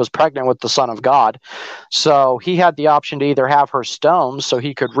believe she was pregnant with the Son of God, so he had the option to either have her stoned so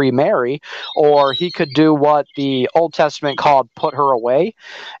he could remarry, or he could do what the Old Testament called put her away,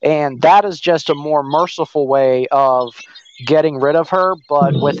 and that is just a more merciful way of getting rid of her,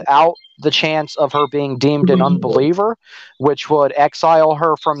 but without the chance of her being deemed an unbeliever, which would exile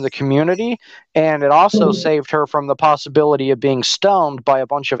her from the community, and it also saved her from the possibility of being stoned by a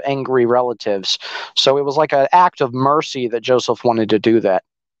bunch of angry relatives. So it was like an act of mercy that Joseph wanted to do that.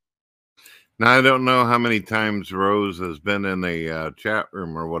 Now, I don't know how many times Rose has been in a chat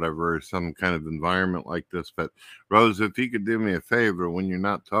room or whatever, or some kind of environment like this, but Rose, if you could do me a favor, when you're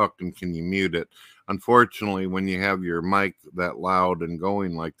not talking, can you mute it? Unfortunately, when you have your mic that loud and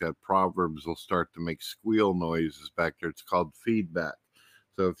going like that, Proverbs will start to make squeal noises back there. It's called feedback.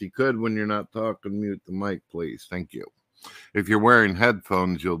 So if you could, when you're not talking, mute the mic, please. Thank you. If you're wearing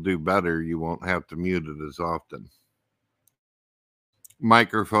headphones, you'll do better. You won't have to mute it as often.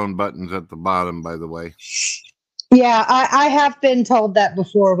 Microphone buttons at the bottom, by the way. Yeah, I have been told that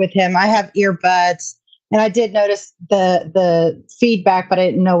before with him. I have earbuds, and I did notice the feedback, but I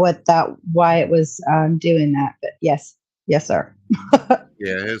didn't know why it was doing that. But yes, sir.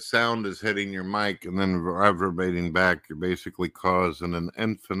 Yeah, his sound is hitting your mic and then reverberating back. You're basically causing an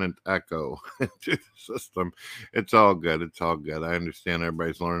infinite echo to the system. It's all good. It's all good. I understand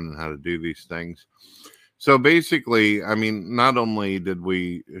everybody's learning how to do these things. So basically, I mean, not only did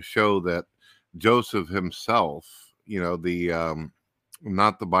we show that Joseph himself, the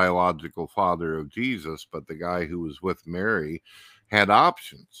not the biological father of Jesus, but the guy who was with Mary, had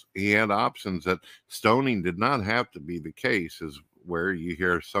options. He had options that stoning did not have to be the case, is where you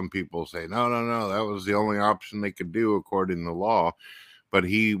hear some people say, no, that was the only option they could do according to law. But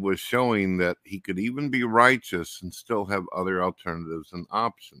he was showing that he could even be righteous and still have other alternatives and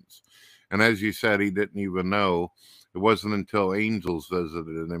options. And as you said, he didn't even know. It wasn't until angels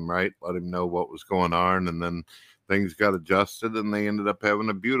visited him, right? Let him know what was going on. And then things got adjusted and they ended up having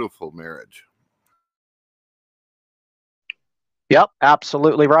a beautiful marriage. Yep,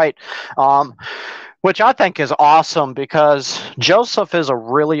 absolutely right. Which I think is awesome, because Joseph is a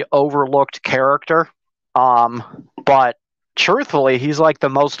really overlooked character. But truthfully, he's like the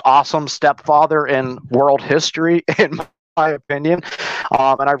most awesome stepfather in world history, in my opinion.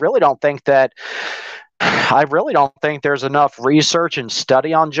 And I really don't think there's enough research and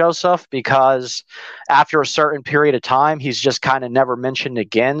study on Joseph, because after a certain period of time, he's just kind of never mentioned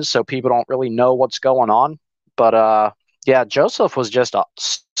again. So people don't really know what's going on. But yeah, Joseph was just a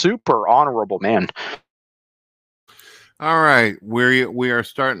super honorable man. All right, we are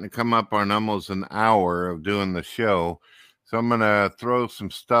starting to come up on almost an hour of doing the show. So I'm going to throw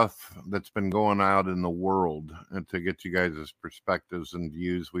some stuff that's been going out in the world and to get you guys' perspectives and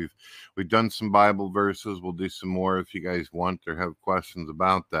views. We've done some Bible verses. We'll do some more if you guys want or have questions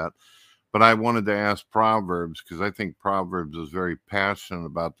about that. But I wanted to ask Proverbs, because I think Proverbs is very passionate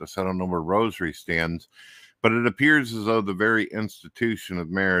about this. I don't know where Rosary stands, but it appears as though the very institution of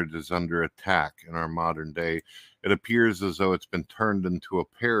marriage is under attack in our modern day. It appears as though it's been turned into a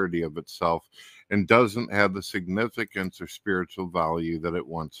parody of itself and doesn't have the significance or spiritual value that it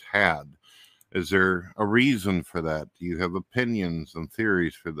once had. Is there a reason for that? Do you have opinions and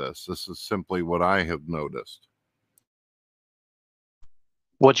theories for this? This is simply what I have noticed.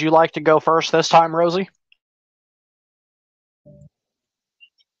 Would you like to go first this time, Rosie?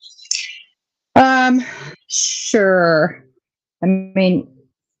 Sure. I mean,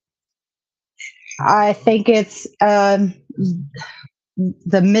 I think it's the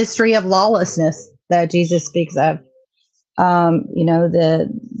mystery of lawlessness that Jesus speaks of.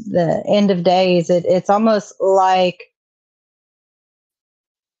 The end of days. It's almost like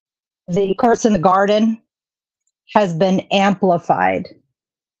the curse in the garden has been amplified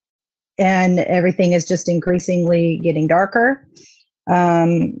and everything is just increasingly getting darker.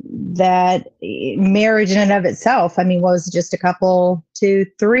 That marriage in and of itself, I mean, was just a couple, maybe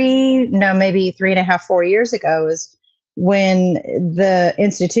 3.5, 4 years ago is when the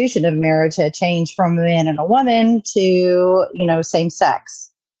institution of marriage had changed from a man and a woman to, same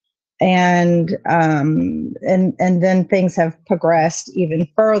sex. And then things have progressed even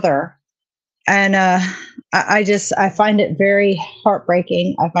further. And I find it very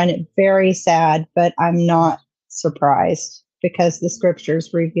heartbreaking. I find it very sad, but I'm not surprised, because the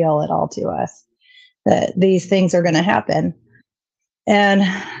scriptures reveal it all to us that these things are going to happen. And,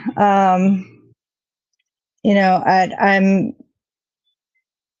 I'm,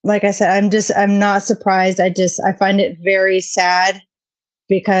 like I said, I'm not surprised. I find it very sad,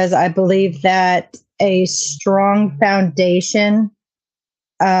 because I believe that a strong foundation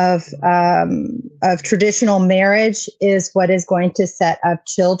of traditional marriage is what is going to set up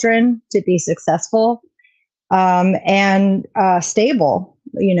children to be successful. And stable,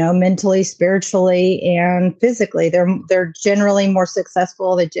 mentally, spiritually, and physically. They're generally more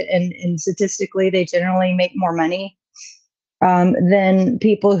successful. And statistically, they generally make more money than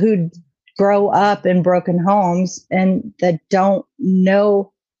people who grow up in broken homes and that don't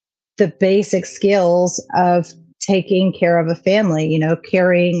know the basic skills of taking care of a family,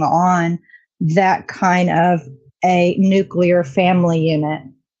 carrying on that kind of a nuclear family unit.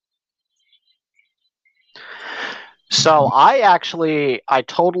 So I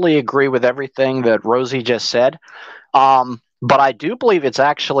totally agree with everything that Rosie just said. But I do believe it's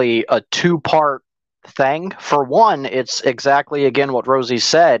actually a two-part thing. For one, it's exactly, again, what Rosie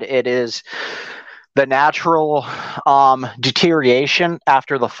said. It is the natural deterioration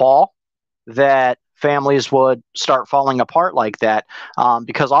after the fall that families would start falling apart like that,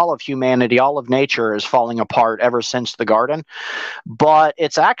 because all of humanity, all of nature is falling apart ever since the garden. But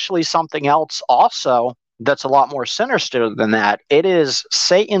it's actually something else also that's a lot more sinister than that. It is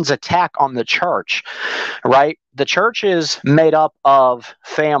Satan's attack on the church, right? The church is made up of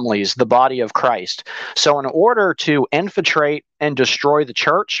families, the body of Christ. So in order to infiltrate and destroy the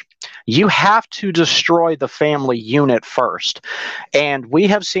church, you have to destroy the family unit first. And we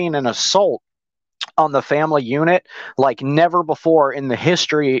have seen an assault on the family unit like never before in the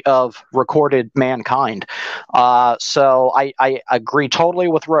history of recorded mankind. So I agree totally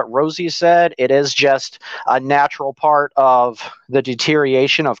with what Rosie said. It is just a natural part of the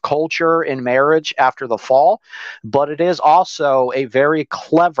deterioration of culture in marriage after the fall, but it is also a very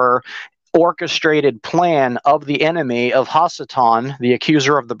clever orchestrated plan of the enemy of Hasatan, the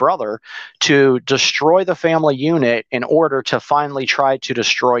accuser of the brother, to destroy the family unit in order to finally try to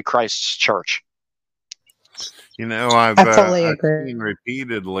destroy Christ's church. I've seen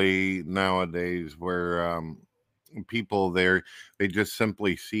repeatedly nowadays where people they just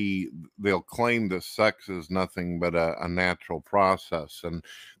simply they'll claim that sex is nothing but a natural process, and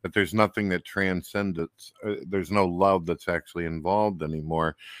that there's nothing that transcends it. There's no love that's actually involved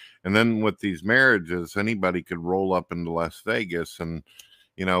anymore. And then with these marriages, anybody could roll up into Las Vegas and,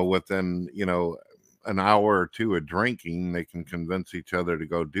 within, an hour or two of drinking, they can convince each other to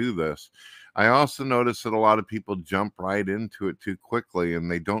go do this. I also notice that a lot of people jump right into it too quickly, and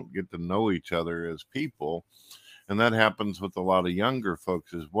they don't get to know each other as people. And that happens with a lot of younger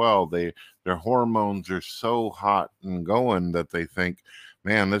folks as well. Their hormones are so hot and going that they think,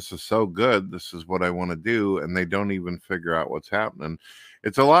 man, this is so good. This is what I want to do. And they don't even figure out what's happening.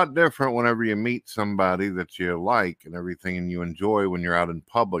 It's a lot different whenever you meet somebody that you like and everything and you enjoy when you're out in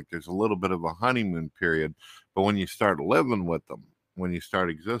public. There's a little bit of a honeymoon period. But when you start living with them, when you start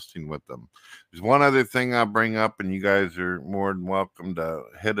existing with them, there's one other thing I'll bring up, and you guys are more than welcome to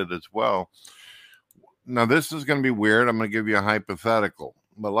hit it as well. Now, this is going to be weird. I'm going to give you a hypothetical.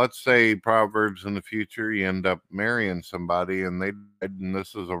 But let's say Proverbs in the future, you end up marrying somebody and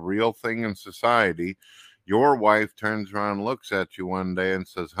this is a real thing in society. Your wife turns around and looks at you one day and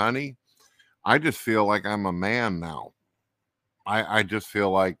says, honey, I just feel like I'm a man now. I just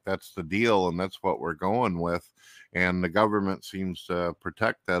feel like that's the deal and that's what we're going with. And the government seems to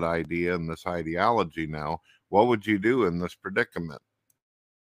protect that idea and this ideology now. What would you do in this predicament?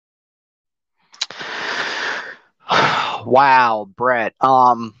 Wow, Brett.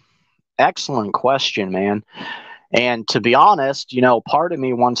 Excellent question, man. And to be honest, part of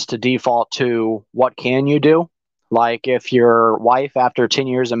me wants to default to what can you do? Like if your wife, after 10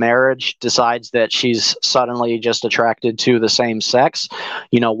 years of marriage, decides that she's suddenly just attracted to the same sex,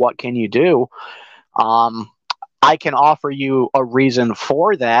 what can you do? I can offer you a reason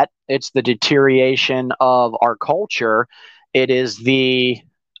for that. It's the deterioration of our culture. It is the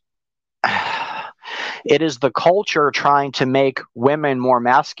culture trying to make women more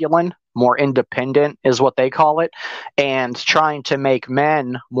masculine more independent, is what they call it, and trying to make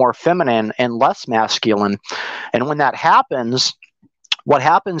men more feminine and less masculine. And when that happens, what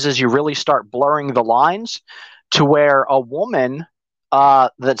happens is you really start blurring the lines to where a woman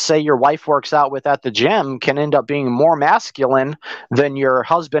that, say, your wife works out with at the gym can end up being more masculine than your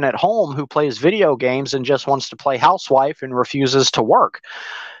husband at home who plays video games and just wants to play housewife and refuses to work.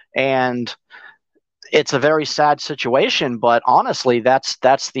 And it's a very sad situation, but honestly, that's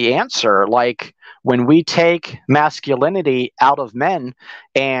the answer. Like, when we take masculinity out of men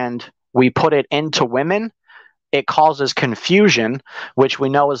and we put it into women, it causes confusion, which we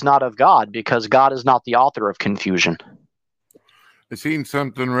know is not of God, because God is not the author of confusion. I seen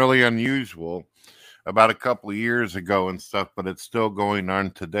something really unusual about a couple of years ago and stuff, but it's still going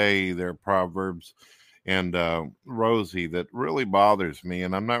on today. There are Proverbs and Rosie that really bothers me,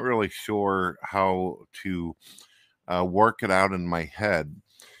 and I'm not really sure how to work it out in my head.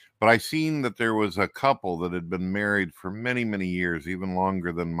 But I seen that there was a couple that had been married for many, many years, even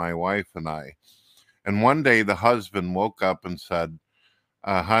longer than my wife and I. And one day the husband woke up and said,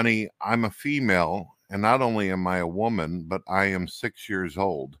 honey, I'm a female, and not only am I a woman, but I am 6 years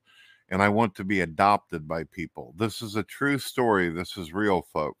old, and I want to be adopted by people. This is a true story. This is real,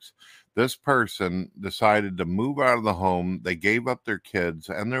 folks. This person decided to move out of the home. They gave up their kids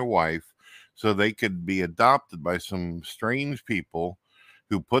and their wife so they could be adopted by some strange people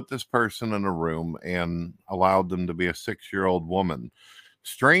who put this person in a room and allowed them to be a 6-year-old woman.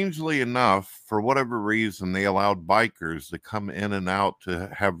 Strangely enough, for whatever reason, they allowed bikers to come in and out to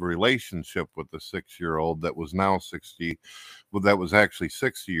have a relationship with the 6-year-old that was now 60, well, that was actually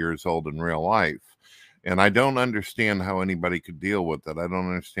 60 years old in real life. And I don't understand how anybody could deal with it. I don't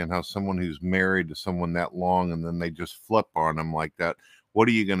understand how someone who's married to someone that long and then they just flip on them like that. What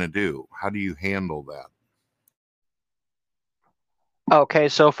are you going to do? How do you handle that? Okay,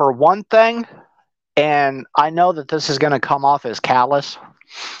 so for one thing, and I know that this is going to come off as callous,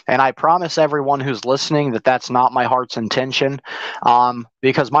 and I promise everyone who's listening that that's not my heart's intention,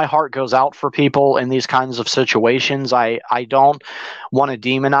 because my heart goes out for people in these kinds of situations. I don't want to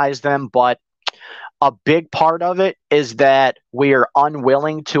demonize them, but a big part of it is that we are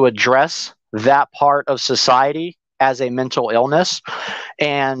unwilling to address that part of society as a mental illness.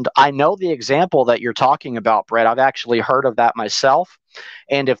 And I know the example that you're talking about, Brett. I've actually heard of that myself.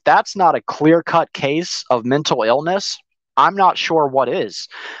 And if that's not a clear-cut case of mental illness, I'm not sure what is.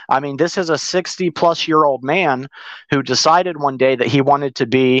 I mean, this is a 60-plus-year-old man who decided one day that he wanted to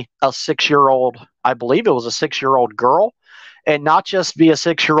be a 6-year-old, I believe it was a 6-year-old girl, and not just be a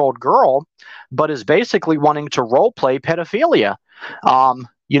 6-year-old girl, but is basically wanting to role play pedophilia,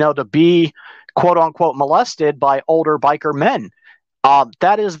 to be quote unquote molested by older biker men.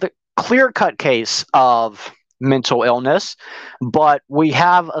 That is the clear-cut case of mental illness, but we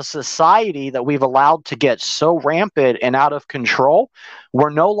have a society that we've allowed to get so rampant and out of control. We're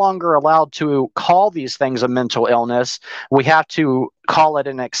no longer allowed to call these things a mental illness. We have to call it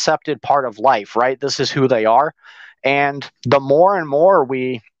an accepted part of life, right? This is who they are. And the more and more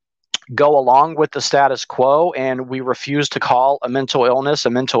we go along with the status quo and we refuse to call a mental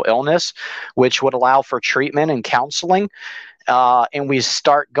illness, which would allow for treatment and counseling, and we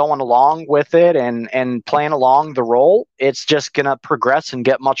start going along with it and playing along the role, it's just going to progress and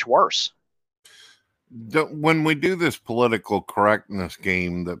get much worse. When we do this political correctness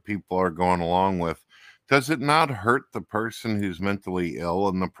game that people are going along with, does it not hurt the person who's mentally ill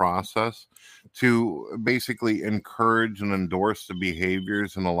in the process to basically encourage and endorse the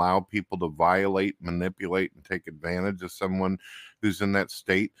behaviors and allow people to violate, manipulate, and take advantage of someone who's in that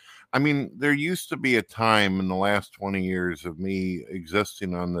state? I mean, there used to be a time in the last 20 years of me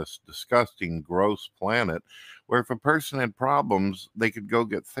existing on this disgusting, gross planet where if a person had problems, they could go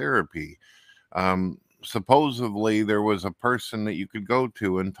get therapy. Supposedly there was a person that you could go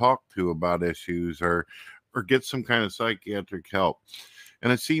to and talk to about issues or get some kind of psychiatric help.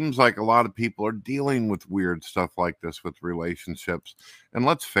 And it seems like a lot of people are dealing with weird stuff like this with relationships. And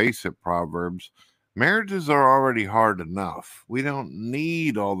let's face it, Proverbs, marriages are already hard enough. We don't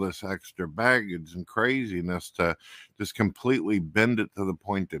need all this extra baggage and craziness to just completely bend it to the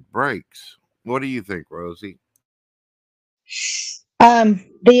point it breaks. What do you think, Rosie?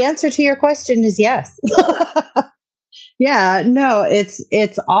 The answer to your question is yes. Yeah, no,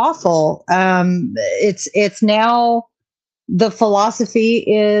 it's awful. It's now the philosophy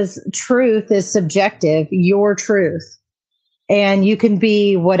is truth is subjective, your truth. And you can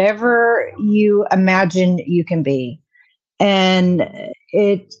be whatever you imagine you can be. And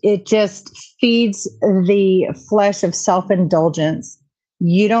it just feeds the flesh of self-indulgence.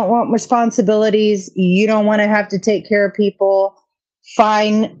 You don't want responsibilities. You don't want to have to take care of people.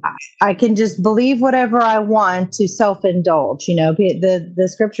 fine, I can just believe whatever I want to self-indulge. The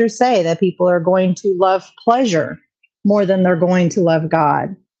scriptures say that people are going to love pleasure more than they're going to love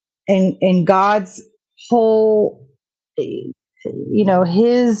God. And God's whole,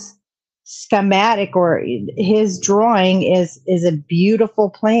 his schematic or his drawing is a beautiful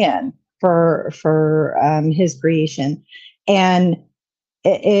plan for his creation. And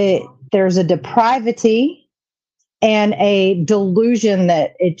there's a depravity and a delusion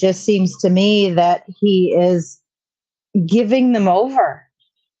that it just seems to me that he is giving them over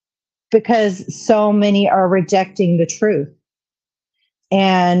because so many are rejecting the truth.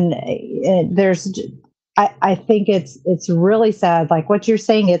 And I think it's really sad. Like what you're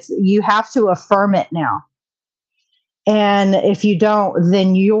saying, you have to affirm it now. And if you don't,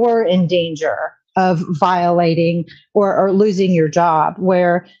 then you're in danger of violating or losing your job.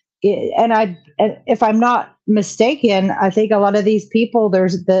 And if I'm not mistaken, I think a lot of these people,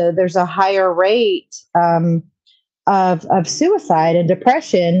 there's a higher rate of suicide and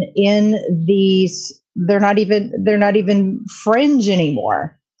depression in these. They're not even fringe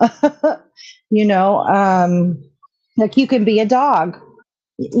anymore. Like you can be a dog.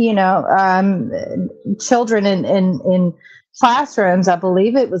 Children in classrooms, I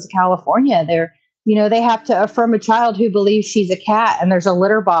believe it was California, they have to affirm a child who believes she's a cat, and there's a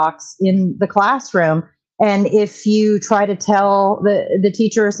litter box in the classroom. And if you try to tell the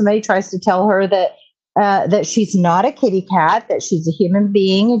teacher, or somebody tries to tell her that she's not a kitty cat, that she's a human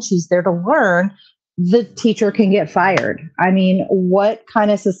being and she's there to learn, the teacher can get fired. I mean, what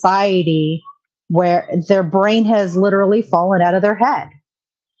kind of society where their brain has literally fallen out of their head?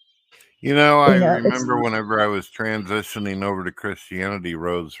 I remember whenever I was transitioning over to Christianity,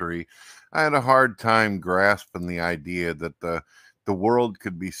 Rosary, I had a hard time grasping the idea that the world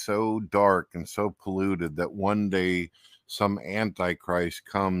could be so dark and so polluted that one day some antichrist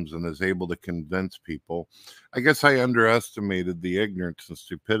comes and is able to convince people. I guess I underestimated the ignorance and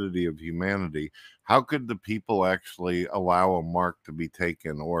stupidity of humanity. How could the people actually allow a mark to be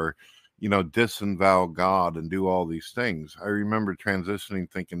taken or disavow God and do all these things? I remember transitioning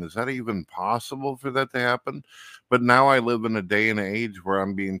thinking, is that even possible for that to happen? But now I live in a day and age where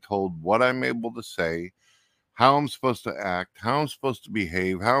I'm being told what I'm able to say, how I'm supposed to act, how I'm supposed to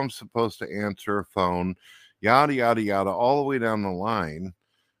behave, how I'm supposed to answer a phone, yada, yada, yada, all the way down the line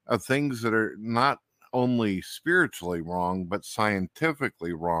of things that are not only spiritually wrong, but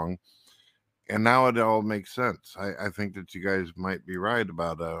scientifically wrong. And now it all makes sense. I think that you guys might be right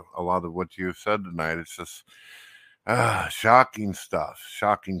about a lot of what you've said tonight. It's just shocking stuff,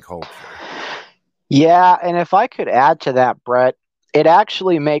 shocking culture. Yeah, and if I could add to that, Brett, it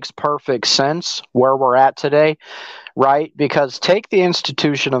actually makes perfect sense where we're at today, right? Because take the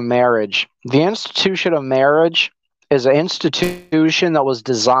institution of marriage. The institution of marriage is an institution that was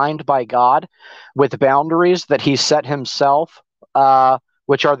designed by God with boundaries that he set himself,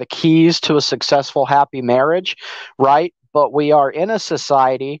 which are the keys to a successful, happy marriage, right? But we are in a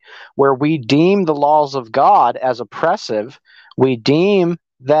society where we deem the laws of God as oppressive. We deem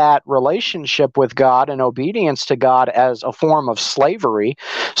that relationship with God and obedience to God as a form of slavery.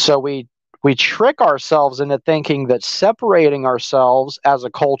 So we trick ourselves into thinking that separating ourselves as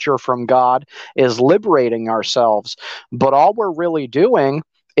a culture from God is liberating ourselves. But all we're really doing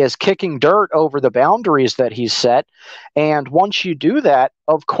is kicking dirt over the boundaries that he's set. And once you do that,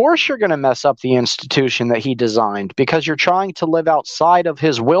 of course you're going to mess up the institution that he designed because you're trying to live outside of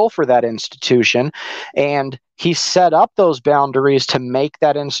his will for that institution. And he set up those boundaries to make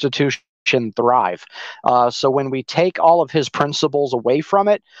that institution thrive. So when we take all of his principles away from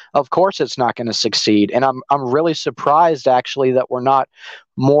it, of course it's not going to succeed. And I'm really surprised actually that we're not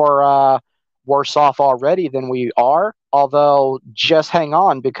more worse off already than we are. Although just hang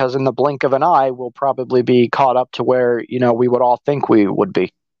on, because in the blink of an eye, we'll probably be caught up to where we would all think we would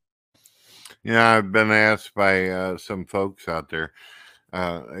be. Yeah, I've been asked by some folks out there,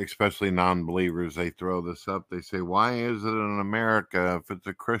 especially non-believers. They throw this up. They say, "Why is it in America, if it's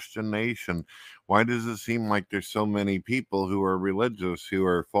a Christian nation, why does it seem like there's so many people who are religious who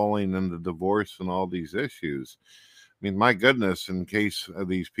are falling into divorce and all these issues?" I mean, my goodness, in case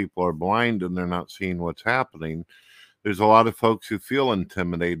these people are blind and they're not seeing what's happening, there's a lot of folks who feel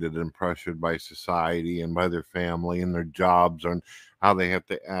intimidated and pressured by society and by their family and their jobs and how they have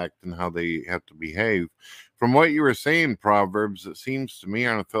to act and how they have to behave. From what you were saying, Proverbs, it seems to me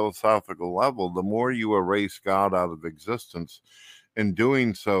on a philosophical level, the more you erase God out of existence, in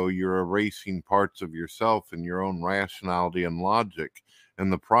doing so, you're erasing parts of yourself and your own rationality and logic in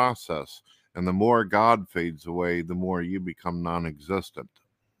the process. And the more God fades away, the more you become non-existent.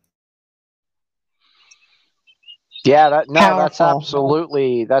 Yeah, that's Powerful.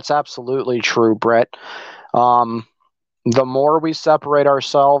 absolutely true, Brett. The more we separate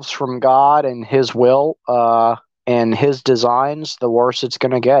ourselves from God and His will and His designs, the worse it's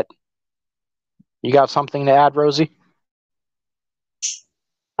going to get. You got something to add, Rosie?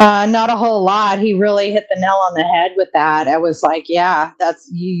 Not a whole lot. He really hit the nail on the head with that. I was like, yeah, that's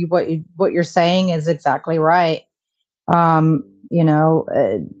you. What you're saying is exactly right. Um, you know,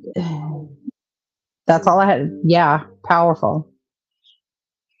 that's all I had. Yeah, powerful.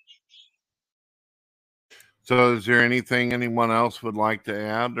 So, is there anything anyone else would like to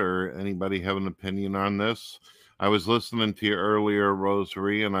add, or anybody have an opinion on this? I was listening to you earlier,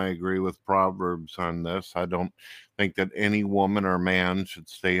 Rosary, and I agree with Proverbs on this. I don't think that any woman or man should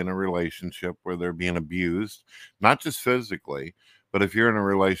stay in a relationship where they're being abused, not just physically, but if you're in a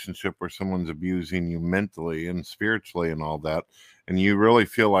relationship where someone's abusing you mentally and spiritually and all that, and you really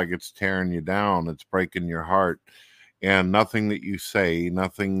feel like it's tearing you down, it's breaking your heart, and nothing that you say,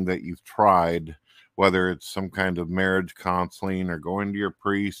 nothing that you've tried, whether it's some kind of marriage counseling or going to your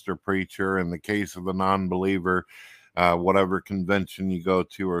priest or preacher, in the case of a non-believer, whatever convention you go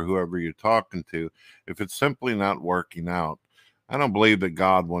to or whoever you're talking to, if it's simply not working out, I don't believe that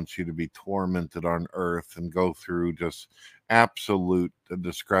God wants you to be tormented on earth and go through just absolute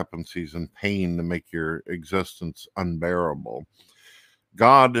discrepancies and pain to make your existence unbearable.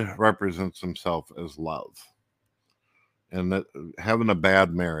 God represents himself as love. And that having a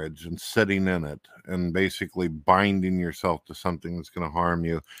bad marriage and sitting in it and basically binding yourself to something that's going to harm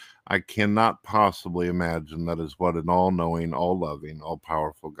you, I cannot possibly imagine that is what an all-knowing, all-loving,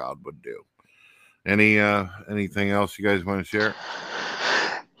 all-powerful God would do. Anything else you guys want to share?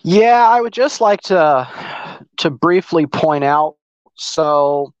 Yeah, I would just like to briefly point out.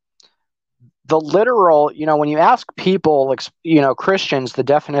 So the literal, when you ask people, Christians, the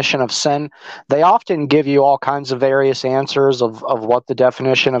definition of sin, they often give you all kinds of various answers of what the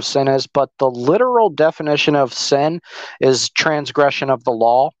definition of sin is. But the literal definition of sin is transgression of the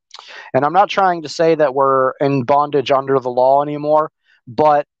law. And I'm not trying to say that we're in bondage under the law anymore,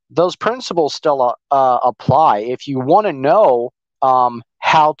 but those principles still apply. If you want to know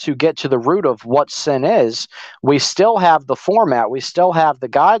how to get to the root of what sin is, we still have the format. We still have the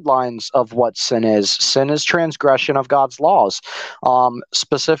guidelines of what sin is. Sin is transgression of God's laws,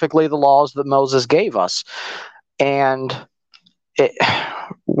 specifically the laws that Moses gave us. And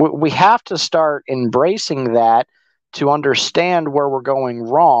we have to start embracing that to understand where we're going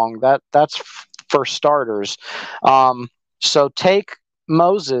wrong. That's for starters. So take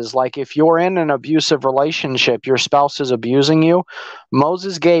Moses, like if you're in an abusive relationship, your spouse is abusing you,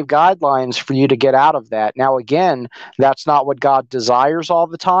 Moses gave guidelines for you to get out of that. Now, again, that's not what God desires all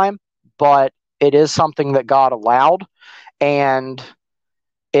the time, but it is something that God allowed. And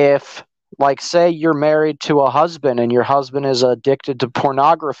if, like, say you're married to a husband and your husband is addicted to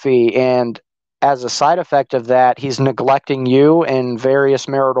pornography, and as a side effect of that, he's neglecting you in various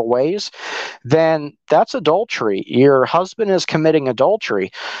marital ways, then that's adultery. Your husband is committing adultery.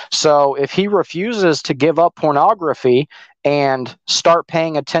 So if he refuses to give up pornography and start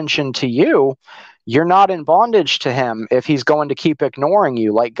paying attention to you, you're not in bondage to him if he's going to keep ignoring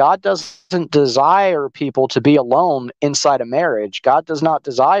you. Like, God doesn't desire people to be alone inside a marriage. God does not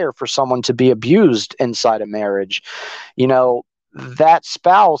desire for someone to be abused inside a marriage. That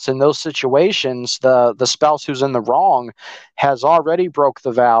spouse in those situations, the spouse who's in the wrong, has already broke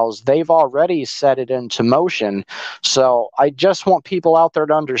the vows. They've already set it into motion. So I just want people out there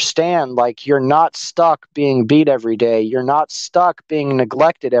to understand, like, you're not stuck being beat every day. You're not stuck being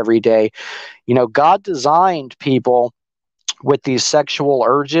neglected every day. God designed people with these sexual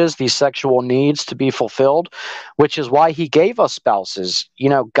urges, these sexual needs to be fulfilled, which is why he gave us spouses.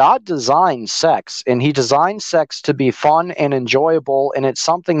 God designed sex, and he designed sex to be fun and enjoyable, and it's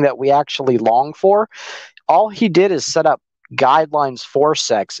something that we actually long for. All he did is set up guidelines for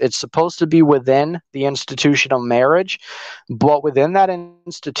sex. It's supposed to be within the institution of marriage, but within that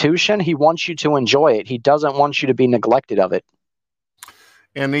institution, he wants you to enjoy it. He doesn't want you to be neglected of it.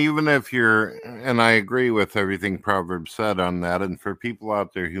 And even if and I agree with everything Proverbs said on that, and for people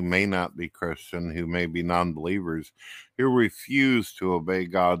out there who may not be Christian, who may be non-believers, who refuse to obey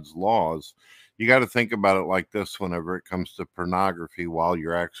God's laws, you got to think about it like this whenever it comes to pornography while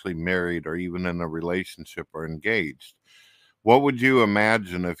you're actually married or even in a relationship or engaged. What would you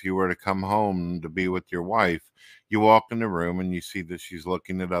imagine if you were to come home to be with your wife? You walk in the room and you see that she's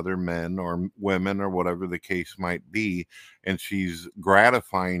looking at other men or women or whatever the case might be, and she's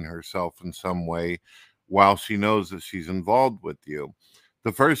gratifying herself in some way while she knows that she's involved with you.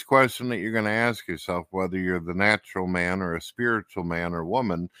 The first question that you're going to ask yourself, whether you're the natural man or a spiritual man or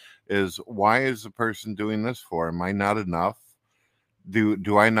woman, is, why is the person doing this for? Am I not enough?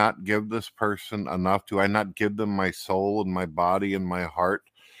 Do I not give this person enough? Do I not give them my soul and my body and my heart?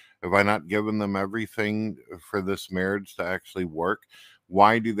 Have I not given them everything for this marriage to actually work?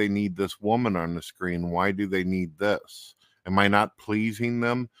 Why do they need this woman on the screen? Why do they need this? Am I not pleasing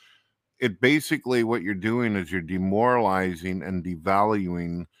them? It basically, what you're doing is you're demoralizing and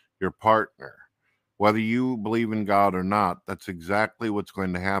devaluing your partner. Whether you believe in God or not, that's exactly what's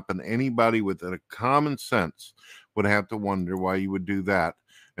going to happen. Anybody with a common sense would have to wonder why you would do that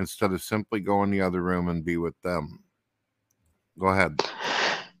instead of simply go in the other room and be with them. Go ahead.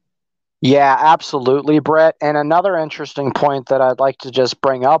 Yeah, absolutely, Brett. And another interesting point that I'd like to just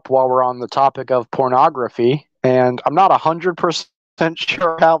bring up while we're on the topic of pornography, and I'm not 100%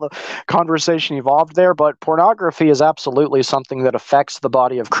 sure how the conversation evolved there, but pornography is absolutely something that affects the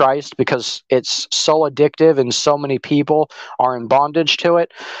body of Christ because it's so addictive and so many people are in bondage to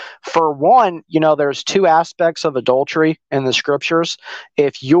it. For one, there's two aspects of adultery in the scriptures.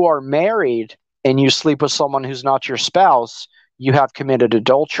 If you are married and you sleep with someone who's not your spouse, you have committed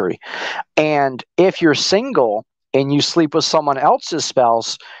adultery. And if you're single and you sleep with someone else's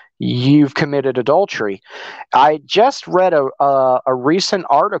spouse, you've committed adultery. I just read a recent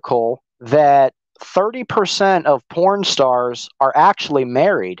article that 30% of porn stars are actually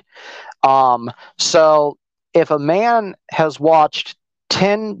married. So if a man has watched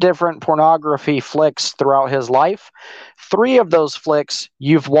 10 different pornography flicks throughout his life, 3 of those flicks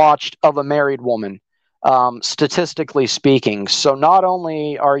you've watched of a married woman. Statistically speaking. So not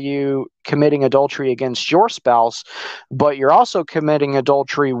only are you committing adultery against your spouse, but you're also committing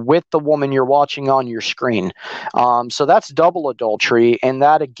adultery with the woman you're watching on your screen. So that's double adultery, and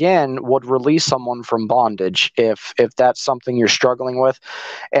that again would release someone from bondage if that's something you're struggling with.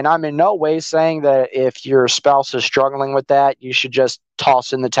 And I'm in no way saying that if your spouse is struggling with that, you should just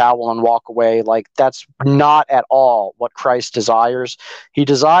toss in the towel and walk away. Like, that's not at all what Christ desires. He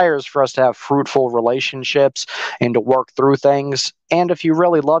desires for us to have fruitful relationships and to work through things. And if you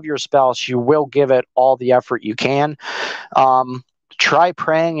really love your spouse, you will give it all the effort you can. Try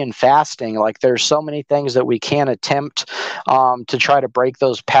praying and fasting. Like, there's so many things that we can attempt to try to break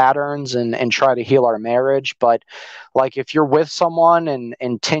those patterns and try to heal our marriage. But like, if you're with someone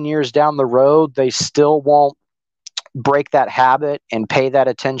and 10 years down the road, they still won't break that habit and pay that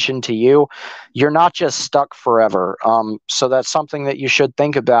attention to you, you're not just stuck forever. So that's something that you should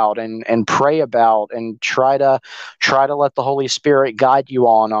think about and pray about, and try to let the Holy Spirit guide you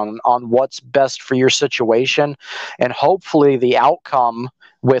on what's best for your situation. And hopefully the outcome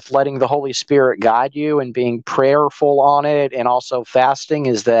with letting the Holy Spirit guide you and being prayerful on it and also fasting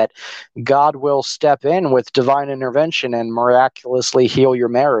is that God will step in with divine intervention and miraculously heal your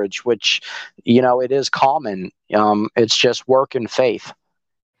marriage, which, it is common. It's just work and faith.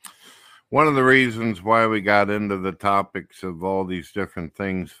 One of the reasons why we got into the topics of all these different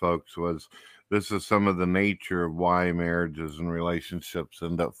things, folks, was this is some of the nature of why marriages and relationships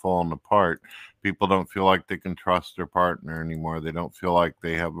end up falling apart. People don't feel like they can trust their partner anymore. They don't feel like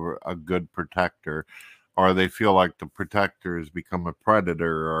they have a good protector, or they feel like the protector has become a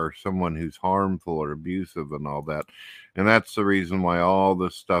predator or someone who's harmful or abusive and all that. And that's the reason why all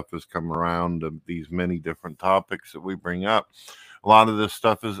this stuff has come around to these many different topics that we bring up. A lot of this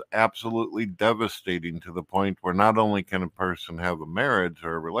stuff is absolutely devastating to the point where not only can a person have a marriage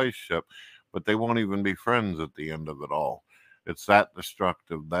or a relationship, but they won't even be friends at the end of it all. It's that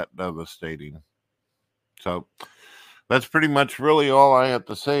destructive, that devastating. So that's pretty much really all I have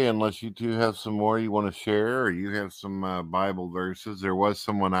to say, unless you two have some more you want to share, or you have some Bible verses. There was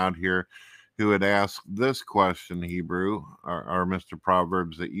someone out here who had asked this question, Hebrew, or Mr.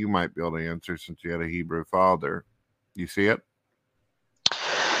 Proverbs, that you might be able to answer since you had a Hebrew father. You see it?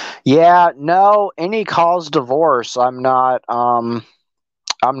 Yeah, no, any cause divorce, I'm not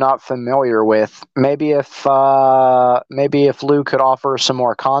familiar with. Maybe if Lou could offer some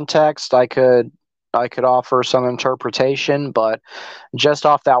more context, I could offer some interpretation, but just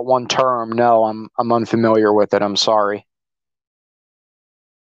off that one term, no, I'm unfamiliar with it. I'm sorry.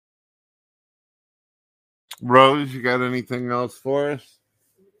 Rose, you got anything else for us?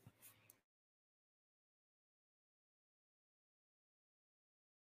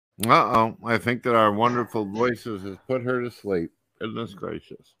 I think that our wonderful voices has put her to sleep. Goodness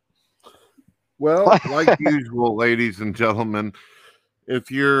gracious. Well, like usual, ladies and gentlemen,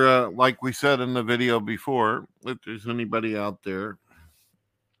 if you're, like we said in the video before, if there's anybody out there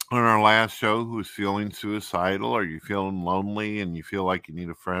on our last show who's feeling suicidal, or you feeling lonely and you feel like you need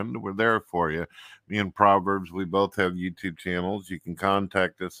a friend, we're there for you. Me and Proverbs, we both have YouTube channels. You can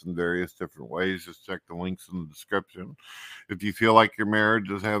contact us in various different ways. Just check the links in the description. If you feel like your marriage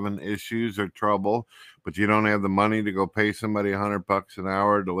is having issues or trouble, but you don't have the money to go pay somebody $100 an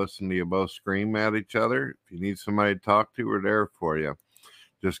hour to listen to you both scream at each other, if you need somebody to talk to, we're there for you.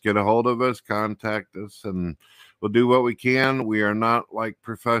 Just get a hold of us, contact us, and we'll do what we can. We are not like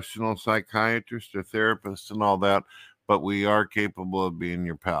professional psychiatrists or therapists and all that, but we are capable of being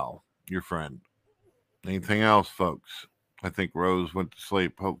your pal, your friend. Anything else, folks? I think Rose went to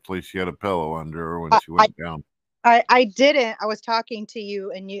sleep. Hopefully she had a pillow under her when she went down. I didn't. I was talking to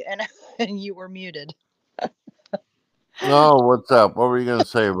you and you were muted. Oh, what's up? What were you going to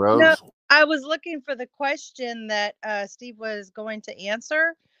say, Rose? No, I was looking for the question that Steve was going to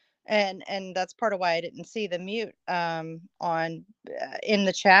answer, and that's part of why I didn't see the mute on in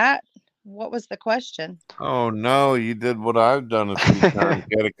the chat. What was the question? Oh, no, you did what I've done a few times.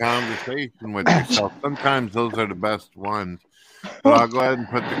 Get a conversation with yourself. Sometimes those are the best ones. But I'll go ahead and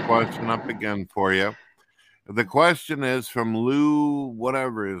put the question up again for you. The question is from Lou,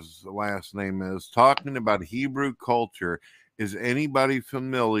 whatever his last name is, talking about Hebrew culture. Is anybody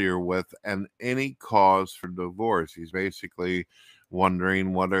familiar with any cause for divorce? He's basically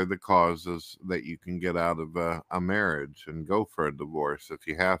wondering what are the causes that you can get out of a marriage and go for a divorce if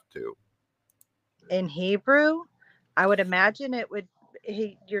you have to. In Hebrew, I would imagine it would.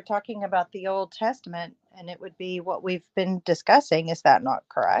 You're talking about the Old Testament, and it would be what we've been discussing. Is that not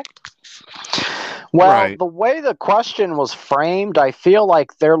correct? Well, Right. The way the question was framed, I feel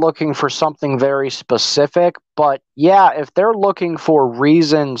like they're looking for something very specific. But yeah, if they're looking for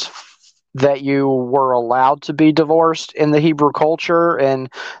reasons that you were allowed to be divorced in the Hebrew culture in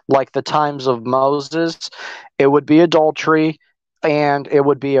like the times of Moses, it would be adultery and it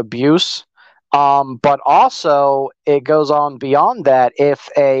would be abuse. But also, it goes on beyond that. If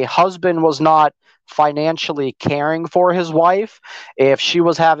a husband was not financially caring for his wife, if she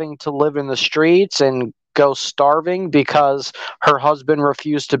was having to live in the streets and go starving because her husband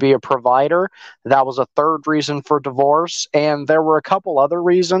refused to be a provider, that was a third reason for divorce. And there were a couple other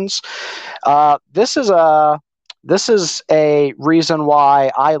reasons. This is a reason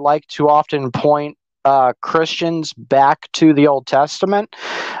why I like to often point Christians back to the Old Testament.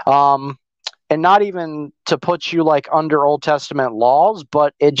 And not even to put you like under Old Testament laws,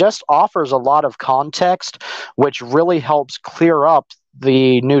 but it just offers a lot of context, which really helps clear up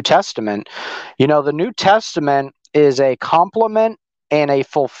the New Testament. You know, the New Testament is a complement and a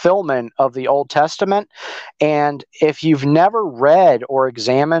fulfillment of the Old Testament. And if you've never read or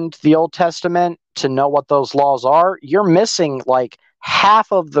examined the Old Testament to know what those laws are, you're missing like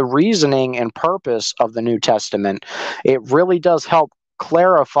half of the reasoning and purpose of the New Testament. It really does help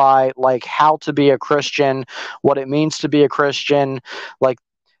clarify like how to be a Christian, what it means to be a Christian. Like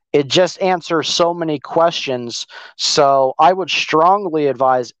it just answers so many questions. So I would strongly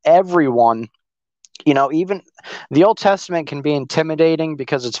advise everyone, you know, even the Old Testament can be intimidating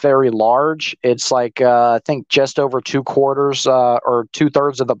because it's very large. It's like I think just over 2/4 or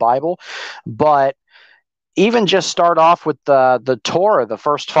 2/3 of the Bible. But even just start off with the Torah, the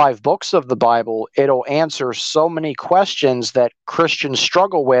first 5 books of the Bible. It'll answer so many questions that Christians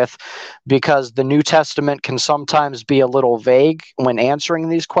struggle with, because the New Testament can sometimes be a little vague when answering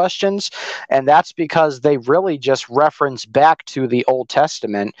these questions. And that's because they really just reference back to the Old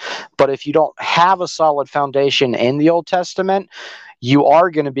Testament. But if you don't have a solid foundation in the Old Testament, you are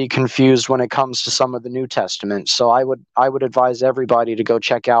going to be confused when it comes to some of the New Testament. So I would advise everybody to go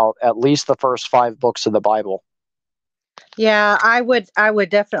check out at least the first 5 books of the Bible. Yeah, I would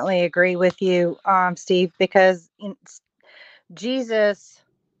definitely agree with you, Steve, because Jesus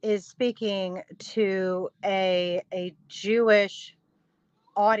is speaking to a Jewish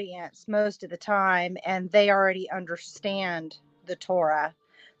audience most of the time, and they already understand the Torah.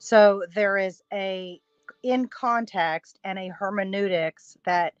 So there is in context and a hermeneutics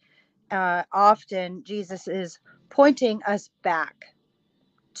that often Jesus is pointing us back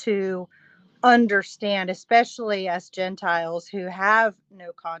to understand, especially us Gentiles who have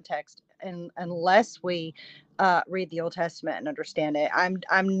no context, and unless we read the Old Testament and understand it. I'm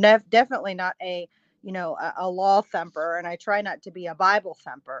definitely not a law thumper, and I try not to be a Bible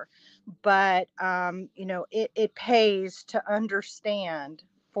thumper, but it pays to understand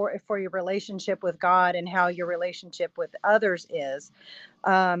for your relationship with God and how your relationship with others is.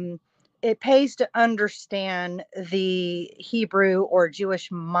 It pays to understand the Hebrew or Jewish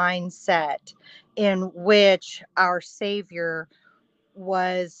mindset in which our Savior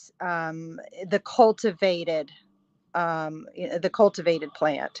was the cultivated the cultivated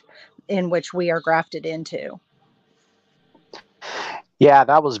plant in which we are grafted into. Yeah,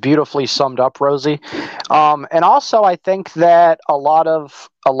 that was beautifully summed up, Rosie. And also, I think that a lot of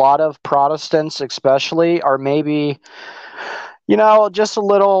Protestants, especially, are maybe, just a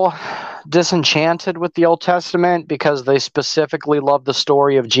little disenchanted with the Old Testament because they specifically love the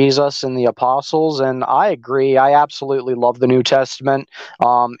story of Jesus and the apostles. And I agree. I absolutely love the New Testament.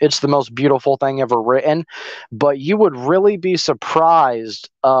 It's the most beautiful thing ever written. But you would really be surprised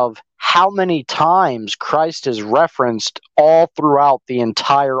of how many times Christ is referenced all throughout the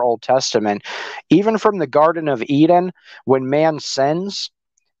entire Old Testament. Even from the Garden of Eden, when man sins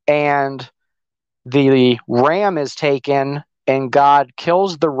and the ram is taken and God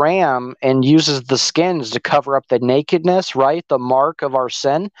kills the ram and uses the skins to cover up the nakedness, right? The mark of our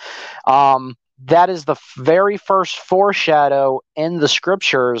sin. That is the very first foreshadow in the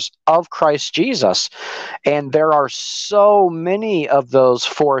scriptures of Christ Jesus. And there are so many of those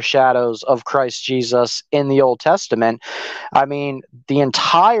foreshadows of Christ Jesus in the Old Testament. I mean, the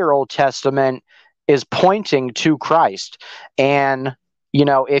entire Old Testament is pointing to Christ. And,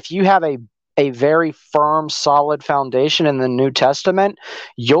 if you have a very firm, solid foundation in the New Testament,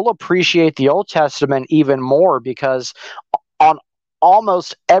 you'll appreciate the Old Testament even more because on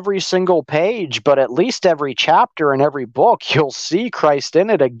almost every single page, but at least every chapter in every book, you'll see Christ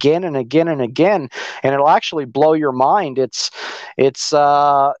in it again and again and again, and it'll actually blow your mind. It's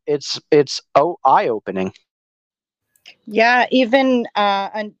eye-opening. Yeah, even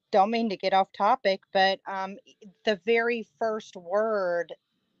I don't mean to get off topic, but the very first word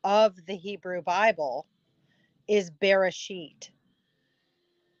of the Hebrew Bible is Bereshit.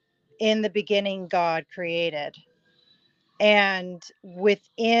 In the beginning, God created. And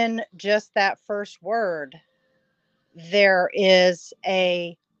within just that first word, there is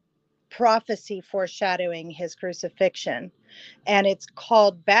a prophecy foreshadowing his crucifixion. And it's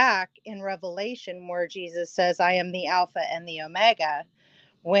called back in Revelation where Jesus says, I am the Alpha and the Omega.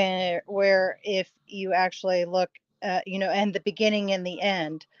 Where if you actually look, and the beginning and the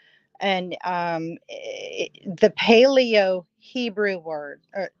end. And the Paleo Hebrew word,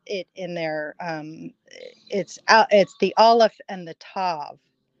 it in there, it's the Aleph and the Tav.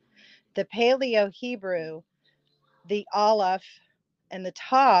 The Paleo Hebrew, the Aleph and the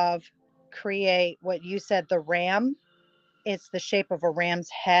Tav create what you said, the ram. It's the shape of a ram's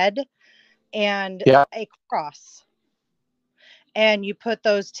head and a cross. And you put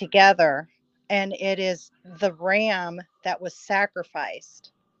those together, and it is the ram that was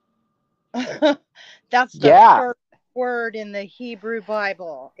sacrificed. That's the first word in the Hebrew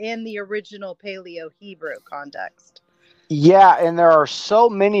Bible, in the original Paleo Hebrew context. Yeah, and there are so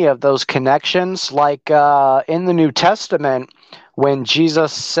many of those connections. Like in the New Testament, when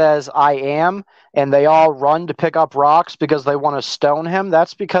Jesus says, I am, and they all run to pick up rocks because they want to stone him,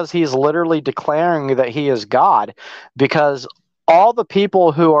 that's because he's literally declaring that he is God. Because all the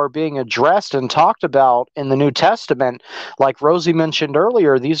people who are being addressed and talked about in the New Testament, like Rosie mentioned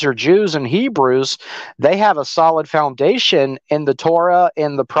earlier, these are Jews and Hebrews. They have a solid foundation in the Torah,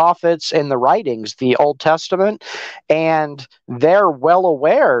 in the prophets, in the writings, the Old Testament, and they're well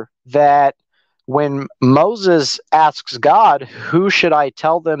aware that when Moses asks God, who should I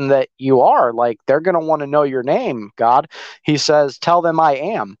tell them that you are? Like, they're going to want to know your name, God. He says, tell them I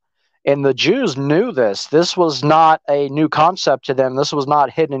am. And the Jews knew this. This was not a new concept to them. This was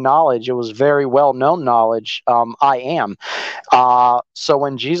not hidden knowledge. It was very well-known knowledge. I am. So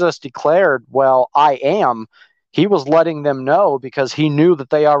when Jesus declared, well, I am, he was letting them know because he knew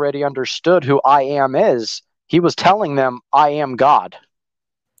that they already understood who I am is. He was telling them, I am God.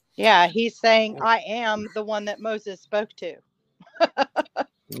 Yeah, he's saying, I am the one that Moses spoke to.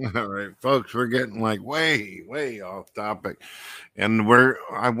 All right, folks, we're getting like way off topic, and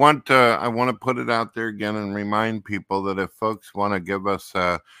I want to put it out there again and remind people that if folks want to give us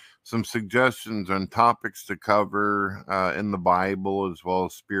some suggestions on topics to cover in the Bible as well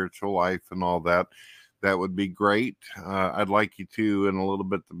as spiritual life and all that, that would be great. I'd like you to, in a little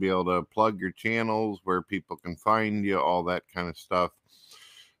bit, to be able to plug your channels, where people can find you, all that kind of stuff.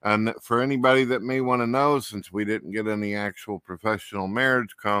 And for anybody that may want to know, since we didn't get any actual professional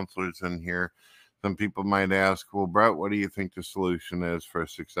marriage counselors in here, some people might ask, well, Brett, what do you think the solution is for a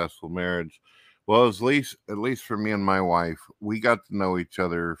successful marriage? Well, at least for me and my wife, we got to know each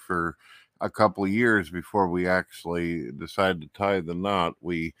other for a couple of years before we actually decided to tie the knot.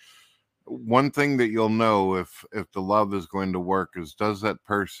 One thing that you'll know if the love is going to work is, does that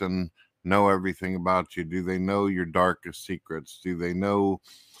person know everything about you? Do they know your darkest secrets? Do they know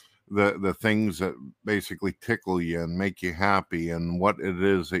the things that basically tickle you and make you happy, and what it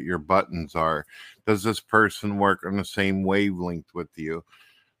is that your buttons are. Does this person work on the same wavelength with you?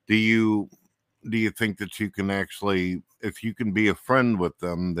 Do you think that you can actually, if you can be a friend with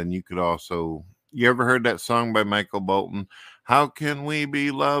them, then you could also, you ever heard that song by Michael Bolton? How can we be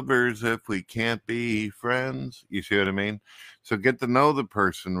lovers if we can't be friends? You see what I mean? So get to know the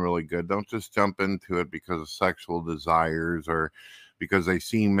person really good. Don't just jump into it because of sexual desires or because they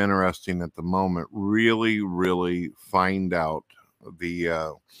seem interesting at the moment. Really, really find out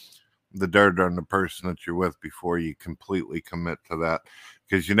the dirt on the person that you're with before you completely commit to that.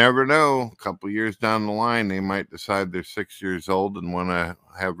 Because you never know, a couple years down the line, they might decide they're 6 years old and want to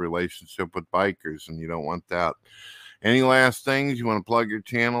have a relationship with bikers, and you don't want that. Any last things? You want to plug your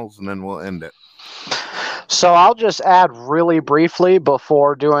channels, and then we'll end it. So I'll just add really briefly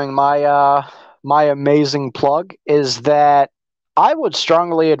before doing my my amazing plug is that I would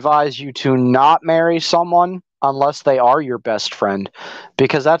strongly advise you to not marry someone unless they are your best friend,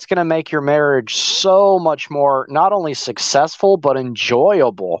 because that's going to make your marriage so much more not only successful but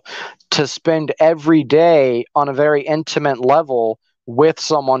enjoyable to spend every day on a very intimate level with